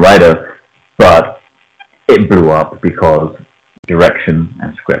from Winona Ryder, but it blew up because direction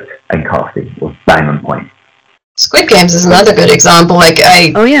and script and casting was bang on point. Squid Games is another good example. Like,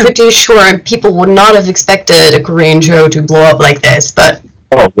 I'm pretty sure people would not have expected a Korean show to blow up like this, but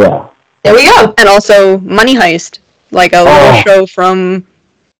oh yeah, there we go. And also Money Heist, like a little show from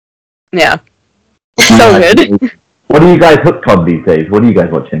so good. What are you guys hooked on these days? What are you guys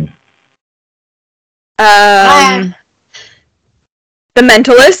watching? The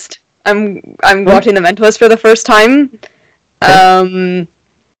Mentalist. I'm watching The Mentalist for the first time.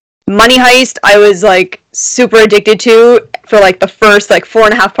 Money Heist, I was like super addicted to for like the first like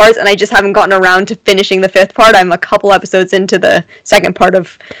 4.5 parts, and I just haven't gotten around to finishing the 5th part. I'm a couple episodes into the second part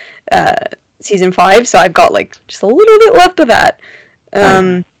of season 5, so I've got like just a little bit left of that.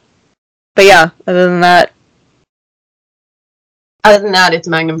 But yeah, other than that, it's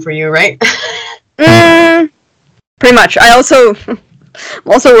Magnum for you, right? Pretty much. I'm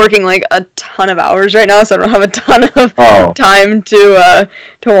also working like a ton of hours right now, so I don't have a ton of time to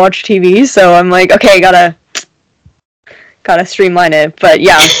watch TV. So I'm like, okay, gotta streamline it. But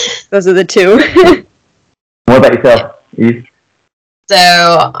yeah, those are the two. What about yourself, Eve? So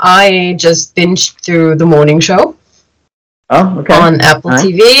I just binged through The Morning Show. Oh, okay. On Apple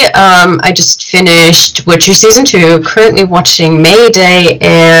TV. I just finished Witcher Season 2, currently watching Mayday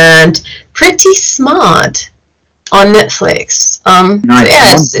and Pretty Smart on Netflix. Nice. So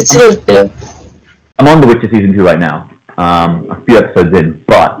yes, it's a bit. I'm on The Witcher Season 2 right now. A few episodes in,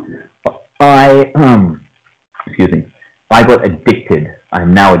 but I got addicted.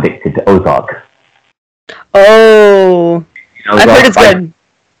 I'm now addicted to Ozark. Oh, I've heard it's good.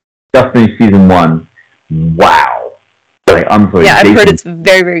 Just finished Season 1. Wow. Like, I'm sorry, yeah, I've heard it's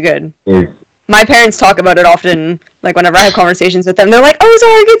very, very good. My parents talk about it often. Like, whenever I have conversations with them, they're like,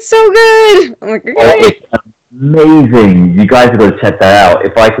 "Ozark, it's so good!" I'm like, it's amazing. You guys have got to check that out.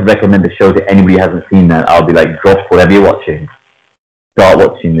 If I could recommend a show to anybody who hasn't seen that, I'll be like, drop whatever you're watching. Start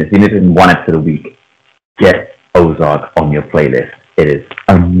watching this. Even if it's 1 episode a week, get Ozark on your playlist. It is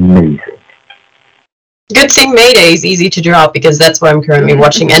amazing. Good thing Mayday is easy to drop, because that's what I'm currently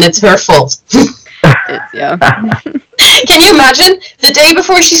watching, and it's her fault. Yeah. Can you imagine? The day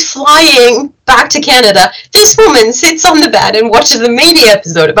before she's flying back to Canada, this woman sits on the bed and watches the Mayday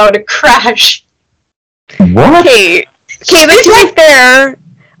episode about a crash. What? Okay, but to be fair,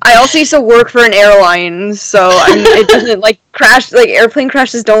 I also used to work for an airline, so it doesn't, like, crash, like, airplane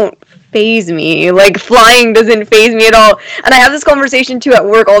crashes don't faze me. Like, flying doesn't faze me at all. And I have this conversation, too, at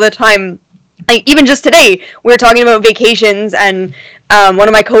work all the time. Like, even just today, we were talking about vacations, and one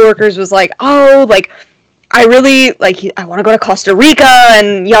of my coworkers was like, "Oh, like, I really, like, I want to go to Costa Rica,"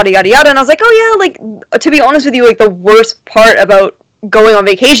 and yada, yada, yada. And I was like, "Oh, yeah, like, to be honest with you, like, the worst part about going on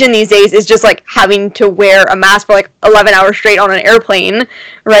vacation these days is just, like, having to wear a mask for, like, 11 hours straight on an airplane,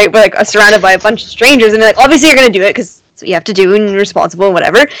 right, but, like, surrounded by a bunch of strangers, and, like, obviously you're going to do it, because that's what you have to do, and you're responsible, and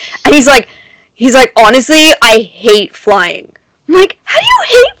whatever." And he's like, he's like, honestly, I hate flying. I'm like, how do you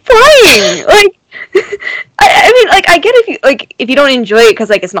hate flying? Like, I mean, like, I get if you don't enjoy it because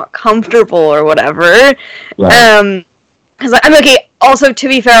like it's not comfortable or whatever. Right. Because I'm okay. Also, to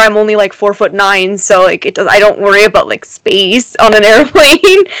be fair, I'm only like 4'9", so like I don't worry about like space on an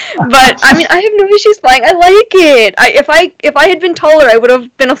airplane. But I mean, I have no issues flying. I like it. If I had been taller, I would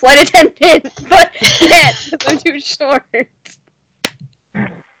have been a flight attendant. But I can't because I'm too short.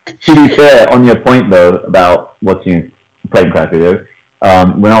 To be fair, on your point though about watching plane crash video,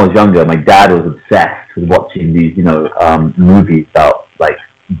 when I was younger, my dad was obsessed with watching these, movies about like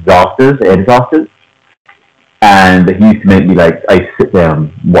air disasters. And he used to make me I used to sit there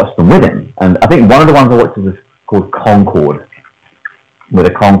and watch them with him. And I think one of the ones I watched was called Concorde, where the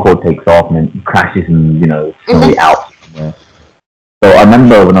Concorde takes off and then crashes and, somebody out somewhere. So I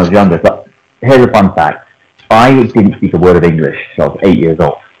remember when I was younger, but here's a fun fact. I didn't speak a word of English till I was 8 years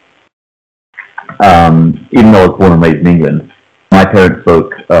old. Even though I was born and raised in England, my parents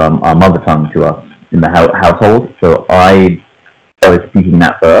spoke our mother tongue to us in the household. So I started speaking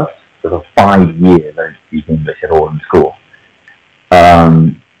that first. So for 5 years, I didn't speak English at all in school.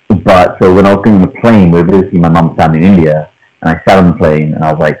 But so when I was going on the plane, we were visiting my mum's family in India, and I sat on the plane, and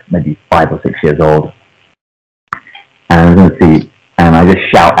I was like maybe 5 or 6 years old, and I was in the seat, and I just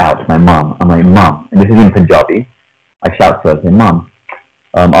shout out to my mum. I'm like, Mum, and this is in Punjabi. I shout to her, I say, Mum,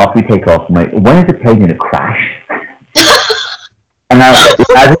 after we take off, I'm like, when is the plane going to crash? And now,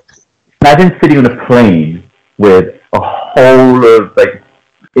 imagine sitting on a plane with a whole of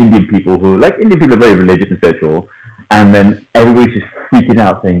Indian people Indian people are very religious and spiritual, and then everybody's just freaking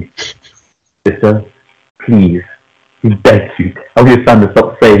out saying, Sister, please, we beg you, tell your son to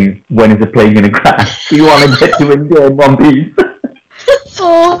stop saying, when is the plane going to crash? We want to get to India in one piece.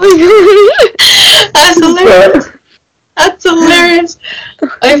 Oh my god. That's hilarious. That's hilarious.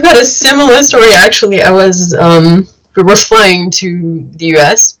 I've got a similar story actually. We were flying to the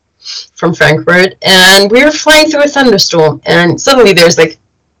US from Frankfurt, and we were flying through a thunderstorm, and suddenly there's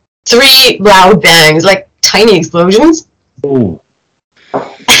 3 loud bangs, tiny explosions. Ooh.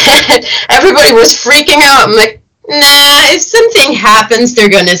 And everybody was freaking out. I'm like, nah, if something happens, they're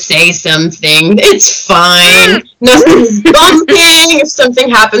gonna say something. It's fine. Nothing's bumping. If something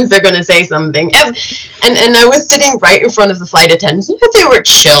happens, they're gonna say something. And I was sitting right in front of the flight attendants. They were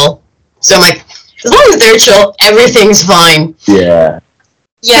chill. So I'm like, as long as they're chill, everything's fine. Yeah.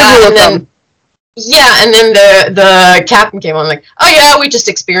 Yeah, and then the captain came on oh yeah, we just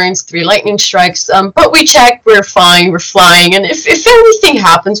experienced 3 lightning strikes, but we checked, we're fine, we're flying, and if anything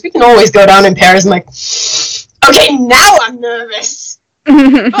happens, we can always go down in pairs. I'm like, okay, now I'm nervous.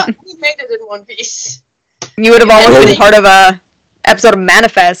 But we made it in one piece. You would have almost been part of a episode of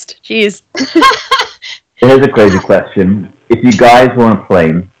Manifest. Jeez. Here's a crazy question. If you guys were on a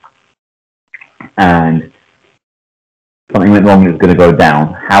plane and something went wrong and it was going to go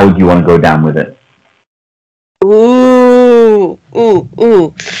down, how would you want to go down with it? Ooh.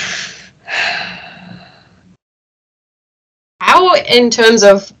 How in terms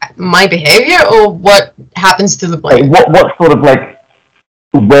of my behavior, or what happens to the plane? What sort of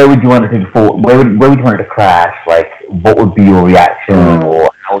where would you want it to fall? Where would you want it to crash? What would be your reaction, or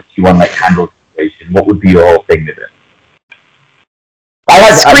how would you want to handle the situation? What would be your whole thing with it?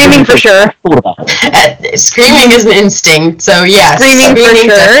 Screaming for sure. Screaming is an instinct, so yeah, screaming for sure,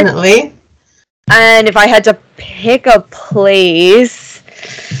 definitely. And if I had to pick a place,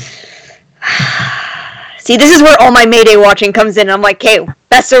 see, this is where all my Mayday watching comes in. I'm like, okay,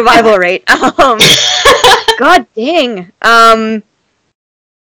 best survival rate. God dang.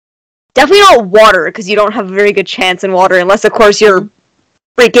 Definitely not water, because you don't have a very good chance in water, unless, of course, you're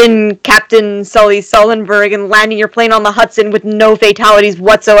freaking Captain Sully Sullenberg and landing your plane on the Hudson with no fatalities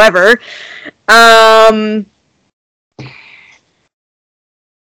whatsoever.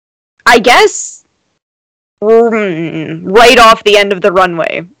 I guess right off the end of the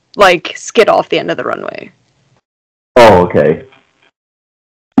runway. Skid off the end of the runway. Oh, okay.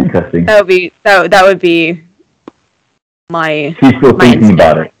 Interesting. That would be my... She's still thinking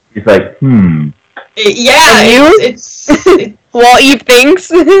about it. She's like, Yeah, it's Well, Eve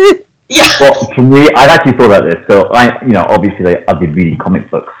thinks. Yeah. Well, for me, I've actually thought about this. So obviously, I've been reading comic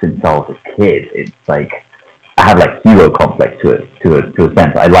books since I was a kid. It's I have hero complex to a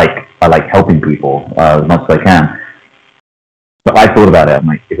sense. I like helping people as much as I can. But I thought about it. I'm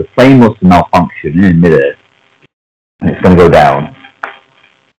like, if a plane was to malfunction in midair and it's going to go down,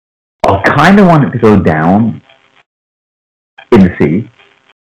 I kind of want it to go down in the sea,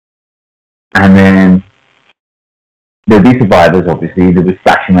 and then there'll be survivors, obviously. They'll be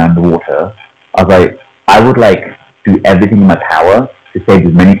splashing around the water. I was like, I would do everything in my power to save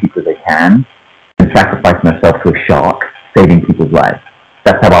as many people as I can, and sacrifice myself to a shark, saving people's lives.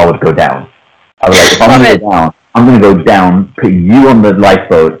 That's how I would go down. I was like, if I'm going to go down, I'm going to go down, put you on the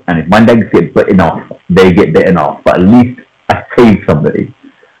lifeboat, and if my legs get bitten off, they get bitten off. But at least I saved somebody.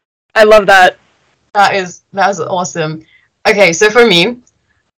 I love that. That's awesome. Okay, so for me,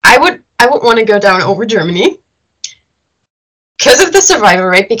 I would want to go down over Germany because of the survival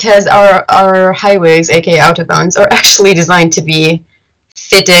rate. Because our highways, aka autobahns, are actually designed to be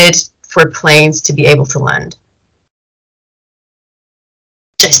fitted for planes to be able to land.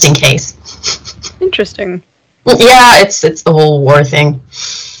 Just in case. Interesting. Yeah, it's the whole war thing.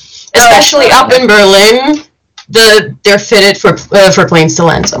 Especially up in Berlin, they're fitted for planes to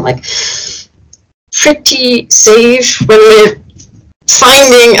land. So I'm like, pretty safe when we're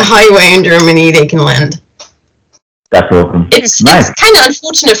finding a highway in Germany they can land. That's awesome. It's nice. It's kind of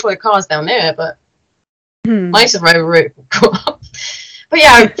unfortunate for the cars down there, but my survival rate will go up. But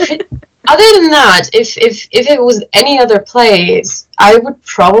yeah, other than that, if it was any other place, I would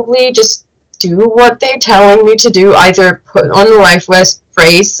probably just do what they're telling me to do. Either put on the life vest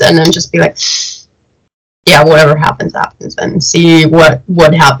brace and then just be like, yeah, whatever happens, happens, and see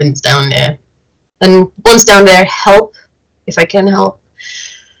what happens down there. And once down there, help if I can help,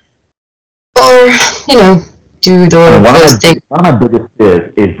 or do the first thing. One of my biggest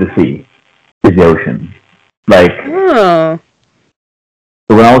fears is the sea, is the ocean. Like,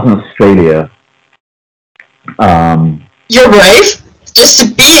 so when I was in Australia, you're brave.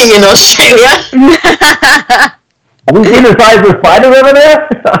 Just being in Australia. Have you seen the size of the spiders over there?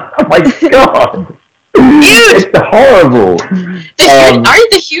 Oh my god! Huge! It's horrible.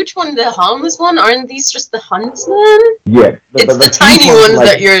 Aren't the huge one the harmless one? Aren't these just the huntsmen? Yeah. It's the tiny ones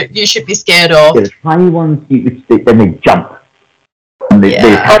that you should be scared of. Yeah, the tiny ones, then they jump. And they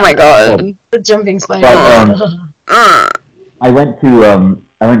oh my god. The jumping spider. But, I went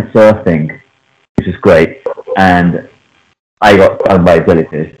surfing, which is great, and I got stung by a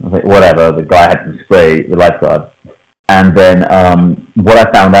jellyfish. I was like, whatever, the guy had to spray the lifeguard. And then what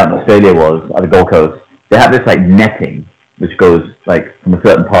I found out in Australia was, at the Gold Coast, they have this like netting, which goes like from a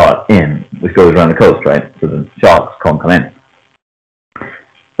certain part in, which goes around the coast, right? So the sharks can't come in.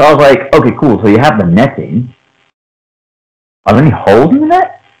 So I was like, okay, cool, so you have the netting. Are there any holes in the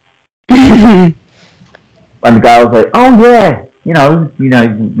net? And the guy was like, oh yeah, we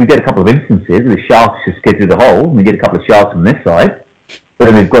get a couple of instances where the sharks just get through the hole, and we get a couple of sharks on this side, but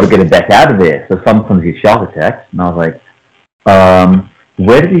then we've got to get it back out of there. So sometimes these shark attacks, and I was like,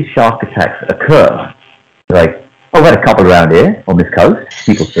 where do these shark attacks occur? They're like, oh, we had a couple around here on this coast,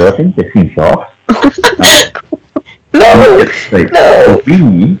 people surfing, they've seen sharks. No.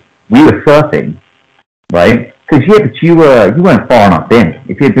 We were surfing, right? Because you weren't far enough in.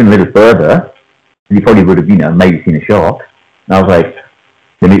 If you had been a little further, you probably would have, maybe seen a shark. And I was like,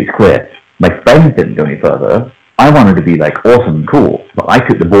 let me be clear. My friends didn't go any further. I wanted to be like awesome and cool, but I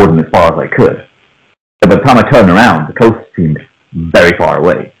took the boarding as far as I could. So by the time I turned around, the coast seemed very far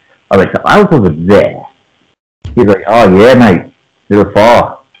away. I was like, so I was over there. He's like, oh yeah, mate, a little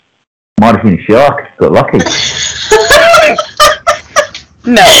far. Might have seen a shark. Got lucky.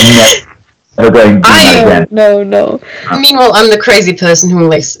 No. No. Meanwhile, I'm the crazy person who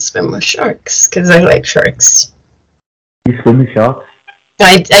likes to swim with sharks, because I like sharks. You swim with sharks?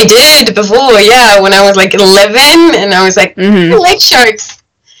 I did before, yeah, when I was like 11, and I was like, I like sharks.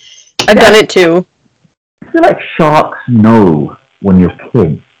 I've done it too. I feel like sharks know when you're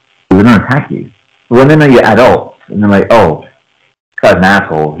kids, so they don't attack you. But when they know you're adults, and they're like, oh, this guy's an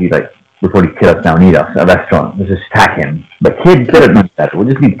asshole, he's like, we'll probably kill us now and eat us at a restaurant, let's just attack him. But kids, they don't know that, we'll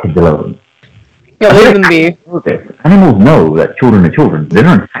just leave kids alone. Yeah, leave them be. Animals know that children are children, they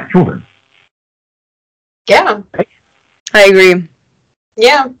don't attack children. Yeah. I agree.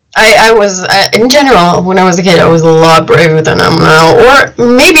 Yeah, I was, in general, when I was a kid, I was a lot braver than I am now. Or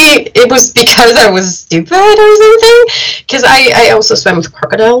maybe it was because I was stupid or something. Because I also swam with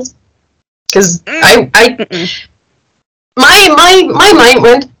crocodiles. Because my mind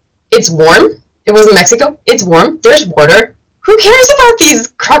went, it's warm. It was in Mexico. It's warm. There's water. Who cares about these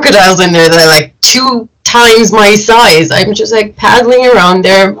crocodiles in there that are like 2 times my size? I'm just like paddling around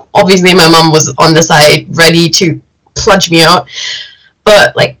there. Obviously, my mom was on the side, ready to plunge me out.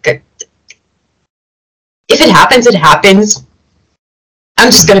 But, like, if it happens, it happens. I'm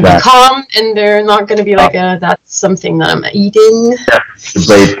just going to be calm, and they're not going to be like, that's something that I'm eating. A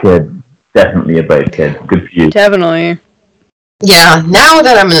brave kid. Definitely a brave kid. Good for you. Definitely. Yeah, now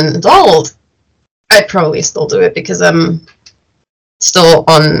that I'm an adult, I'd probably still do it, because I'm still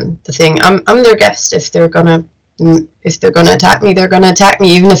on the thing. I'm their guest. If they're gonna attack me, they're gonna attack me,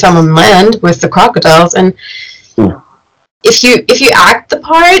 even if I'm on land with the crocodiles. And if you act the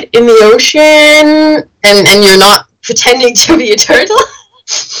part in the ocean and you're not pretending to be a turtle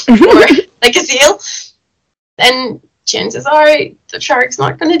or like a seal, then chances are the shark's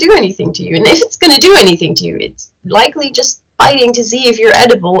not going to do anything to you. And if it's going to do anything to you, it's likely just biting to see if you're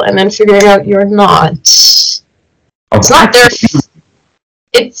edible and then figuring out you're not. It's not their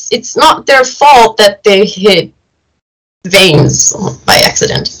it's not their fault that they hit veins by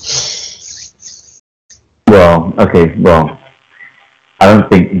accident. Well, okay, well, I don't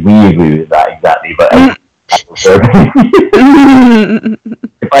think we agree with that exactly, but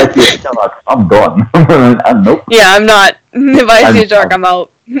if I see a shark, I'm gone. Nope. Yeah, I'm not. If I see a shark, I'm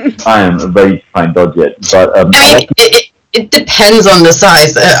out. I am a very fine dodge it, but I mean, it depends on the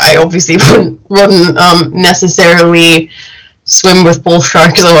size. I obviously wouldn't necessarily swim with bull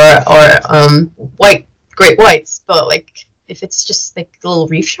sharks or great whites, but like if it's just like little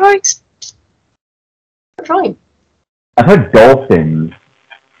reef sharks, they're fine. I've heard dolphins.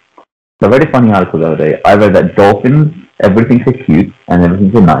 A very funny article the other day. I read that dolphins, everything's so cute and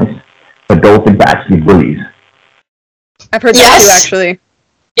everything's so nice, but dolphins are actually bullies. I've heard that too, actually.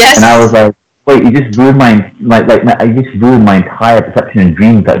 Yes. And I was like, wait, you just ruined I just ruined my entire perception and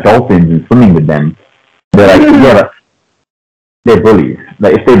dreams that dolphins and swimming with them. They're like, yeah, but they're bullies.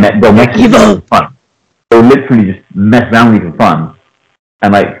 Like if they met, they'll mess with you for fun. They'll literally just mess around with you for fun,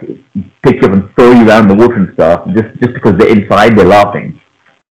 and like pick you up and throw you around the water and stuff, just because they're inside, they're laughing.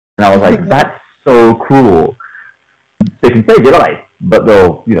 And I was like, that's so cruel. They can save your life, but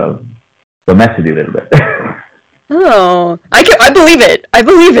they'll mess with you a little bit. Oh, I believe it. I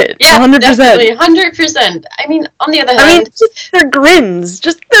believe it. Yeah, 100%. definitely, 100%. I mean, on the other hand, just their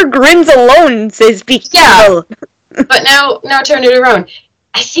grins alone speak. Yeah. But now turn it around.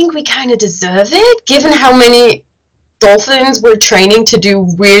 I think we kind of deserve it, given how many dolphins were training to do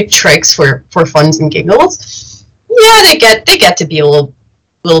weird tricks for funs and giggles. Yeah, they get to be a little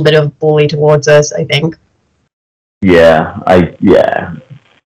bit of a bully towards us, I think. Yeah.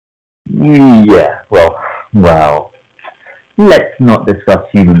 Well, let's not discuss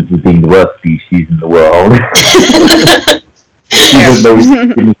humans as being the worst species in the world. Even though we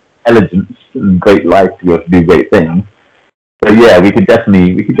give intelligence and great life to be able to do great things. But yeah, we could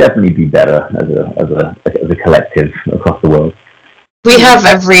definitely be better as a collective across the world. We have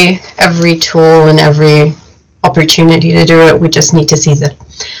every tool and every opportunity to do it. We just need to seize it.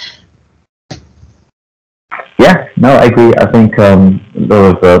 Yeah, no, I agree. I think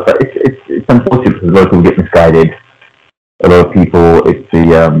but it's unfortunate because a lot of people get misguided. A lot of people,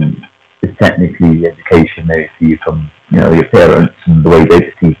 it's technically the education they receive from your parents and the way they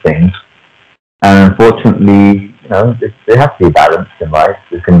perceive things. And unfortunately, there has to be a balance in life.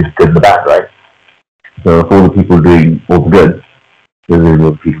 There's going to be the good and the bad, right? So if all the people are doing all the good, there's a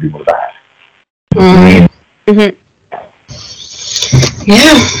lot of people doing all the bad. Mm-hmm.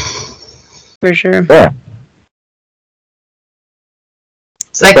 Yeah. For sure. Yeah.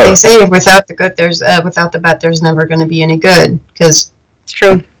 It's like they say, without the good, without the bad, there's never going to be any good. Because it's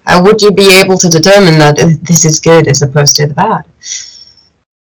true. How would you be able to determine that this is good as opposed to the bad?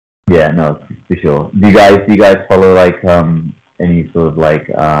 Yeah, no, for sure. Do you guys follow like any sort of like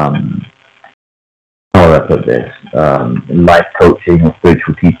how do I put this? Life coaching or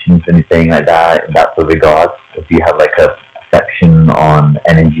spiritual teachings, anything like that in that sort of regard? Or do you have like a section on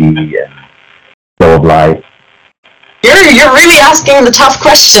energy and flow of life? You're really asking the tough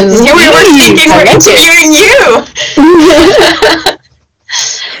questions. We were thinking we're interviewing you. Yeah.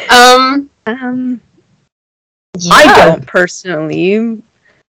 I don't personally.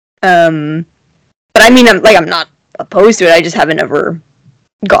 But I mean, I'm not opposed to it. I just haven't ever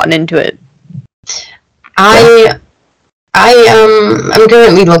gotten into it. I'm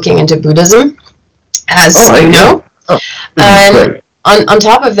currently looking into Buddhism, as you know. And on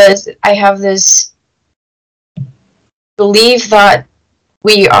top of this, I have this belief that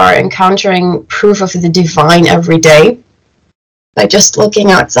we are encountering proof of the divine every day by just looking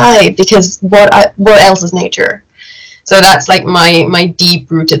outside, because what else is nature? So that's like my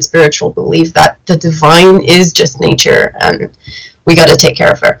deep-rooted spiritual belief that the divine is just nature, and we got to take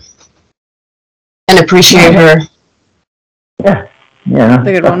care of her and appreciate her. Yeah,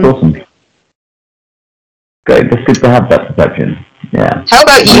 that's awesome. Good, it's good to have that perception. Yeah. How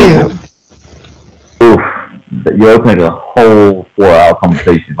about you? Oof, you're opening a whole 4-hour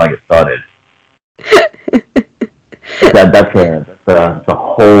conversation if I get started. That's a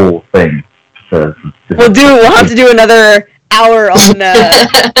whole thing. We'll have to do another hour on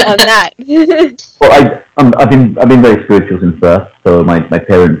that. Well, I've been very spiritual since birth. So my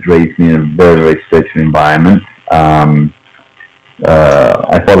parents raised me in a very, very spiritual environment. I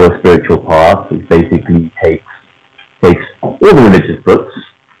follow a spiritual path, which basically takes all the religious books,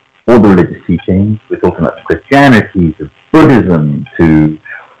 all the religious teachings. We're talking about Christianity, to Buddhism, to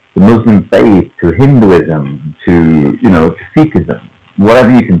the Muslim faith, to Hinduism, to to Sikhism,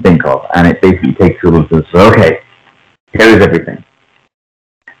 whatever you can think of, and it basically takes all of this. Okay, here is everything.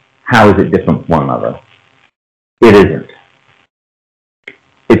 How is it different from one another? It isn't.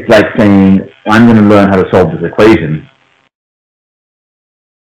 It's like saying, I'm going to learn how to solve this equation.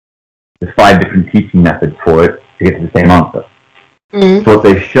 There's 5 different teaching methods for it to get to the same answer. Mm-hmm. So what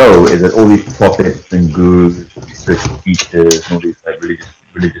they show is that all these prophets and gurus, spiritual teachers, and all these like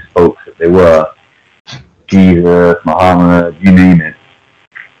religious folks that they were, Jesus, Muhammad, you name it,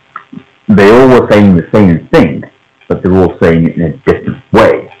 they all were saying the same thing, but they're all saying it in a different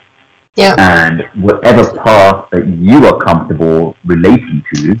way. Yeah. And whatever path that you are comfortable relating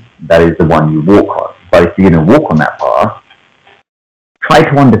to, that is the one you walk on. But if you're going to walk on that path, try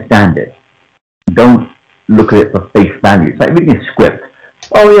to understand it. Don't look at it for face value. It's like reading a script.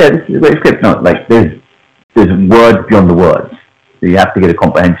 Oh yeah, this is a great script. No, like there's words beyond the words. So you have to get a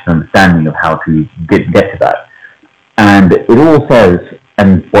comprehension, understanding of how to get to that. And it all says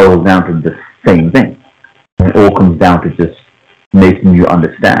and boils down to the same thing. And it all comes down to just making you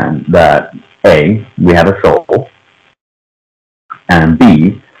understand that A, we have a soul, and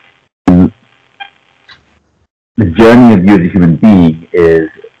B, the journey of you as a human being is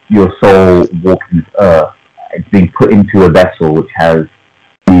your soul walking this earth. It's being put into a vessel which has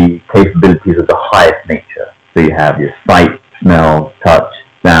the capabilities of the highest nature. So you have your sight, smell, touch,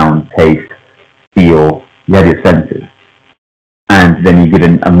 sound, taste, feel, you have your senses. And then you get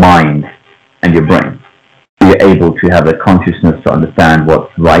a mind and your brain. So you're able to have a consciousness to understand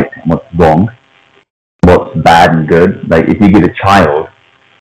what's right and what's wrong, what's bad and good. Like if you give a child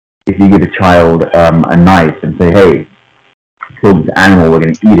a knife and say, hey, kill this animal, we're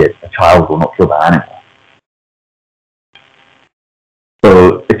going to eat it, a child will not kill the animal.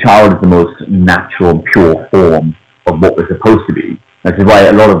 So a child is the most natural and pure form of what we're supposed to be. This is why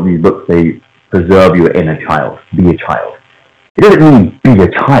a lot of these books say, preserve your inner child, be a child. It doesn't mean be a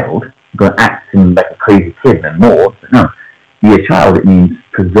child, you're going to act like a crazy kid and more. But no, be a child, it means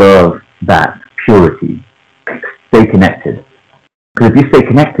preserve that purity. Stay connected. Because if you stay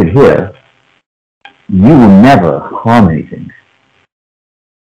connected here, you will never harm anything.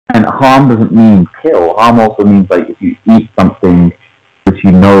 And harm doesn't mean kill. Harm also means like if you eat something which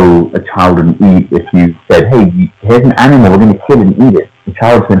you know a child wouldn't eat, if you said, hey, here's an animal, we're going to kill and eat it, the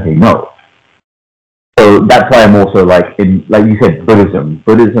child's going to say no. So that's why I'm also like you said, Buddhism,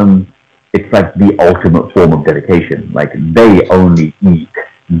 it's like the ultimate form of dedication. Like they only eat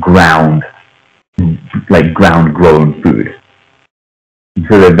ground grown food.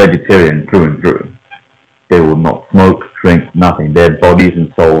 So they're vegetarian through and through. They will not smoke, drink, nothing. Their bodies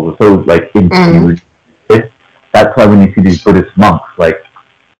and souls are so like infused. That's why when you see these Buddhist monks like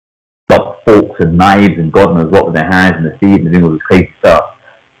got forks and knives and God knows what with their hands and their feet and doing all this crazy stuff,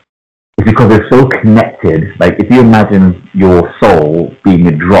 it's because they're so connected. Like if you imagine your soul being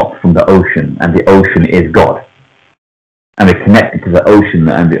a drop from the ocean and the ocean is God, and they're connected to the ocean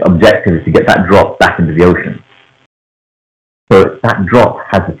and the objective is to get that drop back into the ocean. So that drop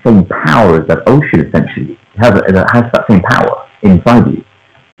has the same power as that ocean essentially. It has that same power inside you.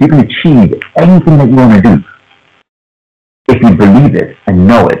 You can achieve anything that you want to do. If you believe it and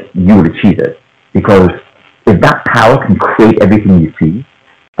know it, you will achieve it. Because if that power can create everything you see,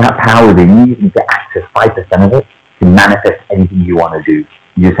 that power, then you need to access 5% of it to manifest anything you want to do.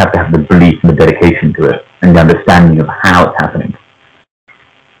 You just have to have the belief and the dedication to it and the understanding of how it's happening.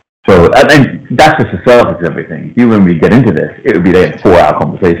 So, and that's just the surface of everything. If you when we get into this, it would be a 4-hour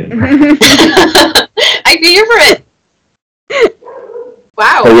conversation. I'd be here for it.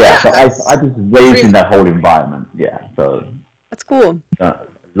 Wow. So yeah, I just raised in that whole environment. Yeah, so that's cool. A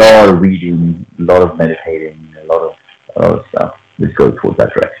lot of reading, a lot of meditating, a lot of stuff which goes towards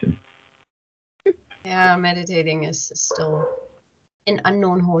that direction. Yeah, meditating is still an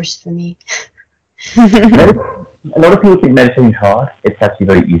unknown horse for me. A lot of people think meditating is hard. It's actually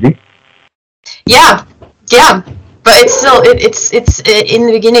very easy. Yeah, but it's still it's in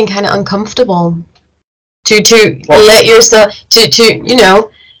the beginning kind of uncomfortable to let yourself to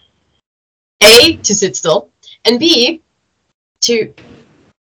A, to sit still, and B, to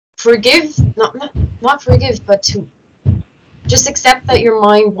forgive, not forgive, but to just accept that your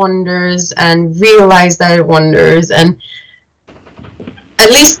mind wanders and realize that it wanders. And at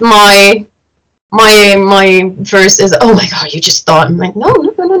least my verse is, oh my god, you just thought. I'm like, no,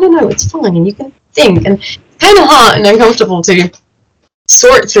 it's fine, and you can think. And it's kind of hot and uncomfortable to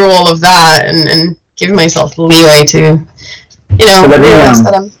sort through all of that and give myself leeway to, realize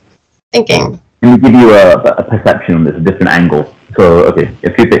that I'm thinking. Let me give you a perception on this, a different angle. So, okay,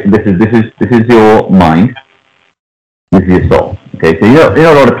 if you think this is your mind, this is your soul. Okay, so you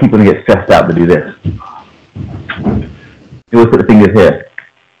know a lot of people who get stressed out to do this. You always put the fingers here.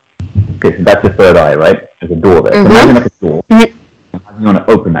 Okay, so that's your third eye, right? There's a door there. So imagine like a door. Imagine you want to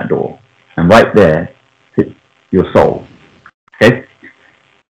open that door, and right there sits your soul. Okay,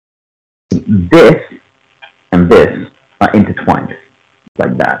 this and this are intertwined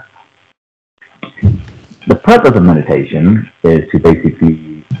like that. The purpose of meditation is to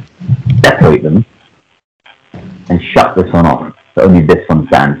basically separate them and shut this one off, so only this one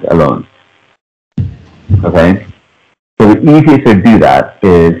stands alone. Okay? So the easiest way to do that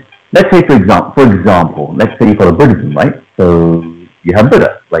is, let's say for example, let's say you follow Buddhism, right? So you have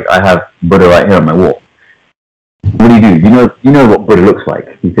Buddha. Like I have Buddha right here on my wall. What do? You know what Buddha looks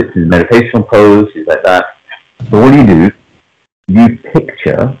like. He sits in his meditational pose, he's like that. So what do? You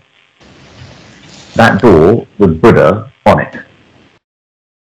picture that door with Buddha on it.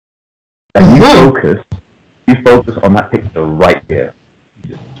 And you focus on that picture right here.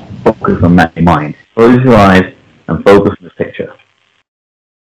 You just focus on that in mind. Close your eyes and focus on this picture.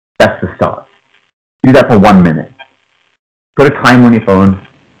 That's the start. Do that for 1 minute. Put a time on your phone,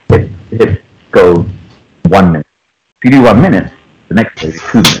 hit go 1 minute. If you do 1 minute, the next day is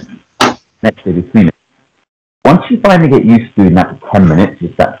 2 minutes. Next day is 3 minutes. Once you finally get used to doing that for 10 minutes,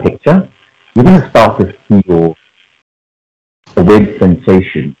 just that picture, you're going to start to feel a weird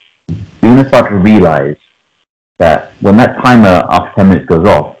sensation. You're going to start to realize that when that timer after 10 minutes goes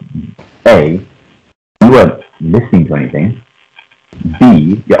off, A, you weren't listening to anything.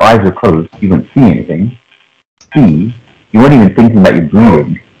 B, your eyes were closed, you weren't seeing anything. C, you weren't even thinking about your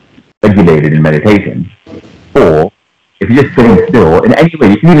breathing, regulated in meditation. Or, if you're just sitting still, in any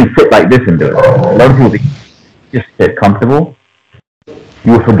way, you can even sit like this and do it. A lot of people just sit comfortable.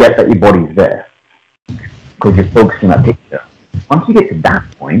 You will forget that your body's there because you're focusing on that picture. Once you get to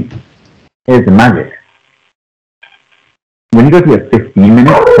that point, here's the magic. When you go to your 15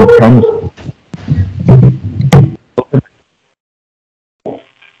 minutes, sometimes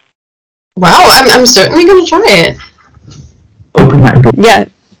wow, I'm certainly going to try it. Open that door. Yeah.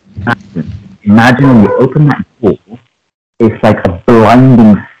 Imagine when you open that door, it's like a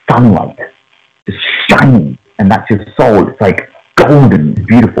blinding sunlight, just shining, and that's your soul. It's like golden,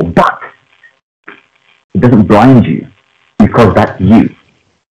 beautiful, but it doesn't blind you because that's you.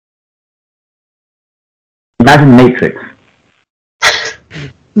 Imagine Matrix.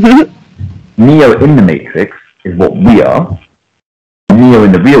 Neo in the Matrix is what we are. Neo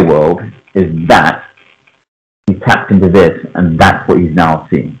in the real world is that. He tapped into this, and that's what he's now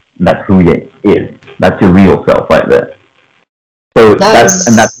seeing. And that's who he is. That's your real self right there. So that's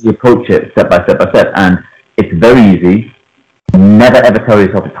how you approach it step by step by step. And it's very easy. Never ever tell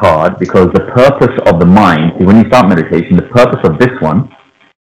yourself it's hard, because the purpose of the mind, when you start meditation, the purpose of this one,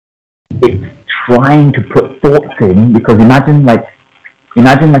 it's trying to put thoughts in, because imagine like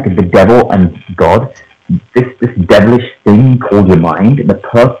the devil and God, this devilish thing called your mind, the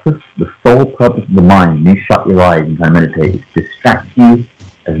sole purpose of the mind, you shut your eyes and kind of meditate, is to distract you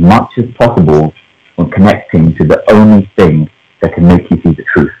as much as possible from connecting to the only thing that can make you see the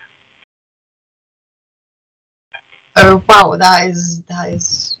truth. Oh wow, that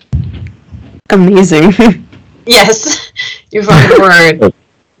is amazing. Yes, you found the word.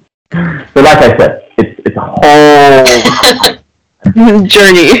 So like I said, it's a whole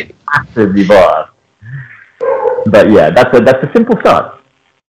journey. Massively vast. But yeah, that's a simple start.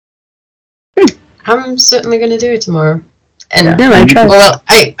 I'm certainly going to do it tomorrow. And Yeah, well,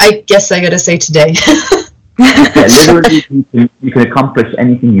 I guess I gotta say today. Yeah, literally, you can accomplish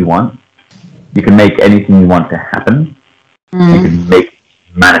anything you want. You can make anything you want to happen. You can make it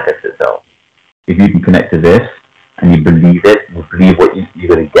manifest itself. If you can connect to this, and you believe it, you believe what you're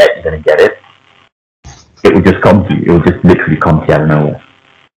going to get, you're going to get it. It will just come to you. It will just literally come to you out of nowhere.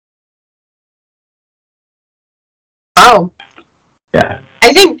 Wow. Yeah.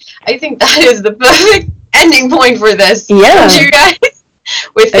 I think that is the perfect ending point for this. Yeah. Don't you guys?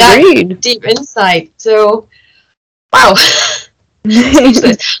 With that Agreed. deep insight. So, wow.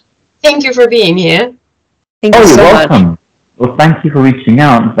 Speechless. Thank you for being here. Thank you You're so welcome. much. Well, thank you for reaching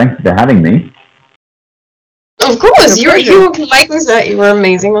out, and thank you for having me. Of course, Your you like we said, you were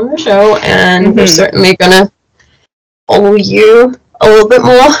amazing on the show, and we're certainly gonna follow you a little bit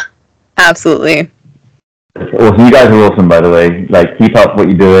more. Absolutely. Awesome. You guys are awesome, by the way. Like, keep up what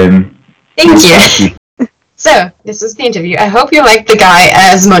you're doing. Thank you. So, this was the interview. I hope you liked the guy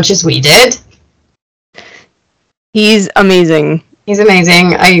as much as we did. He's amazing. He's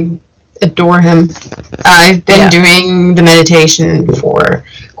amazing. adore him. I've been doing the meditation for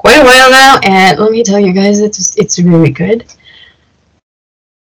quite a while now, and let me tell you guys, it's really good.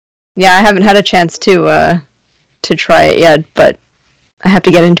 Yeah, I haven't had a chance to try it yet, but I have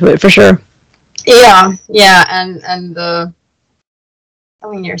to get into it for sure. Yeah, and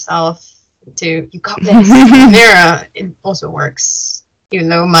telling yourself to you got this mirror, it also works. Even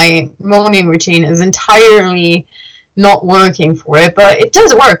though my morning routine is entirely not working for it, but it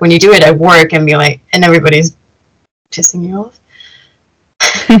does work when you do it at work and be like, and everybody's pissing you off.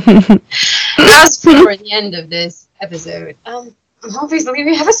 As for the end of this episode, obviously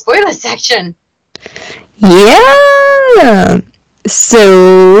we have a spoiler section. Yeah.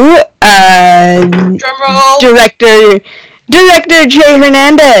 So, Drumroll. Director Jay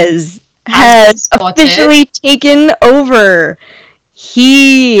Hernandez has officially taken over.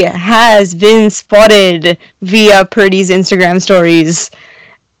 He has been spotted via Purdy's Instagram stories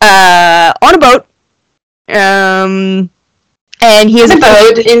on a boat. And he is on a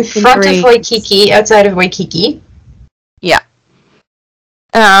boat in front of Waikiki, outside of Waikiki. Yeah.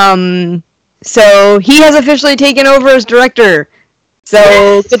 So he has officially taken over as director.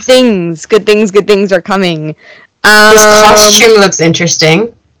 So good things are coming. His costume looks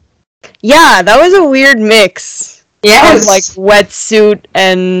interesting. Yeah, that was a weird mix. Yes. Of, like, wetsuit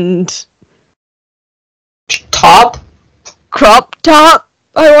and top? Crop top?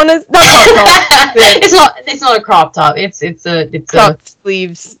 I want to not crop top. It's not a crop top. It's crop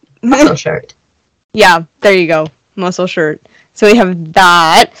sleeves. Muscle shirt. Yeah, there you go. Muscle shirt. So we have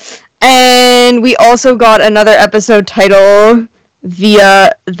that. And we also got another episode title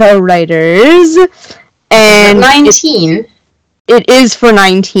via the writers. And 19. It is for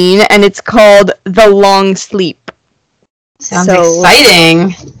 19, and it's called The Long Sleep. Sounds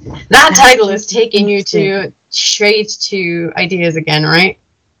exciting. That title is taking you straight to ideas again, right?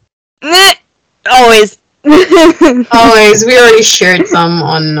 Always. Always. We already shared some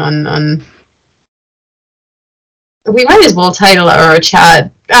on. We might as well title our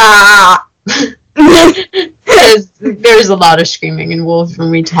chat. Because there's a lot of screaming involved when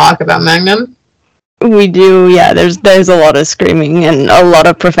we talk about Magnum. We do, yeah. There's a lot of screaming and a lot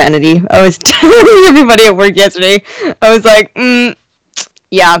of profanity. I was telling everybody at work yesterday. I was like,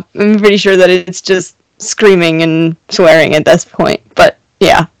 yeah, I'm pretty sure that it's just screaming and swearing at this point. But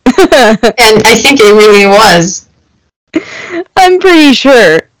yeah. And I think it really was. I'm pretty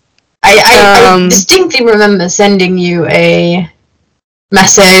sure. I distinctly remember sending you a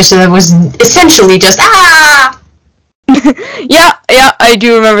message that was essentially just yeah, I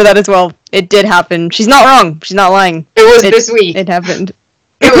do remember that as well. It did happen. She's not wrong. She's not lying. It was this week. It happened.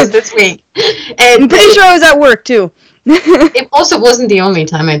 It was this week. And I'm pretty sure I was at work too. It also wasn't the only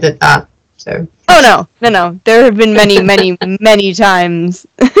time I did that. So. Oh no. There have been many, many, many times.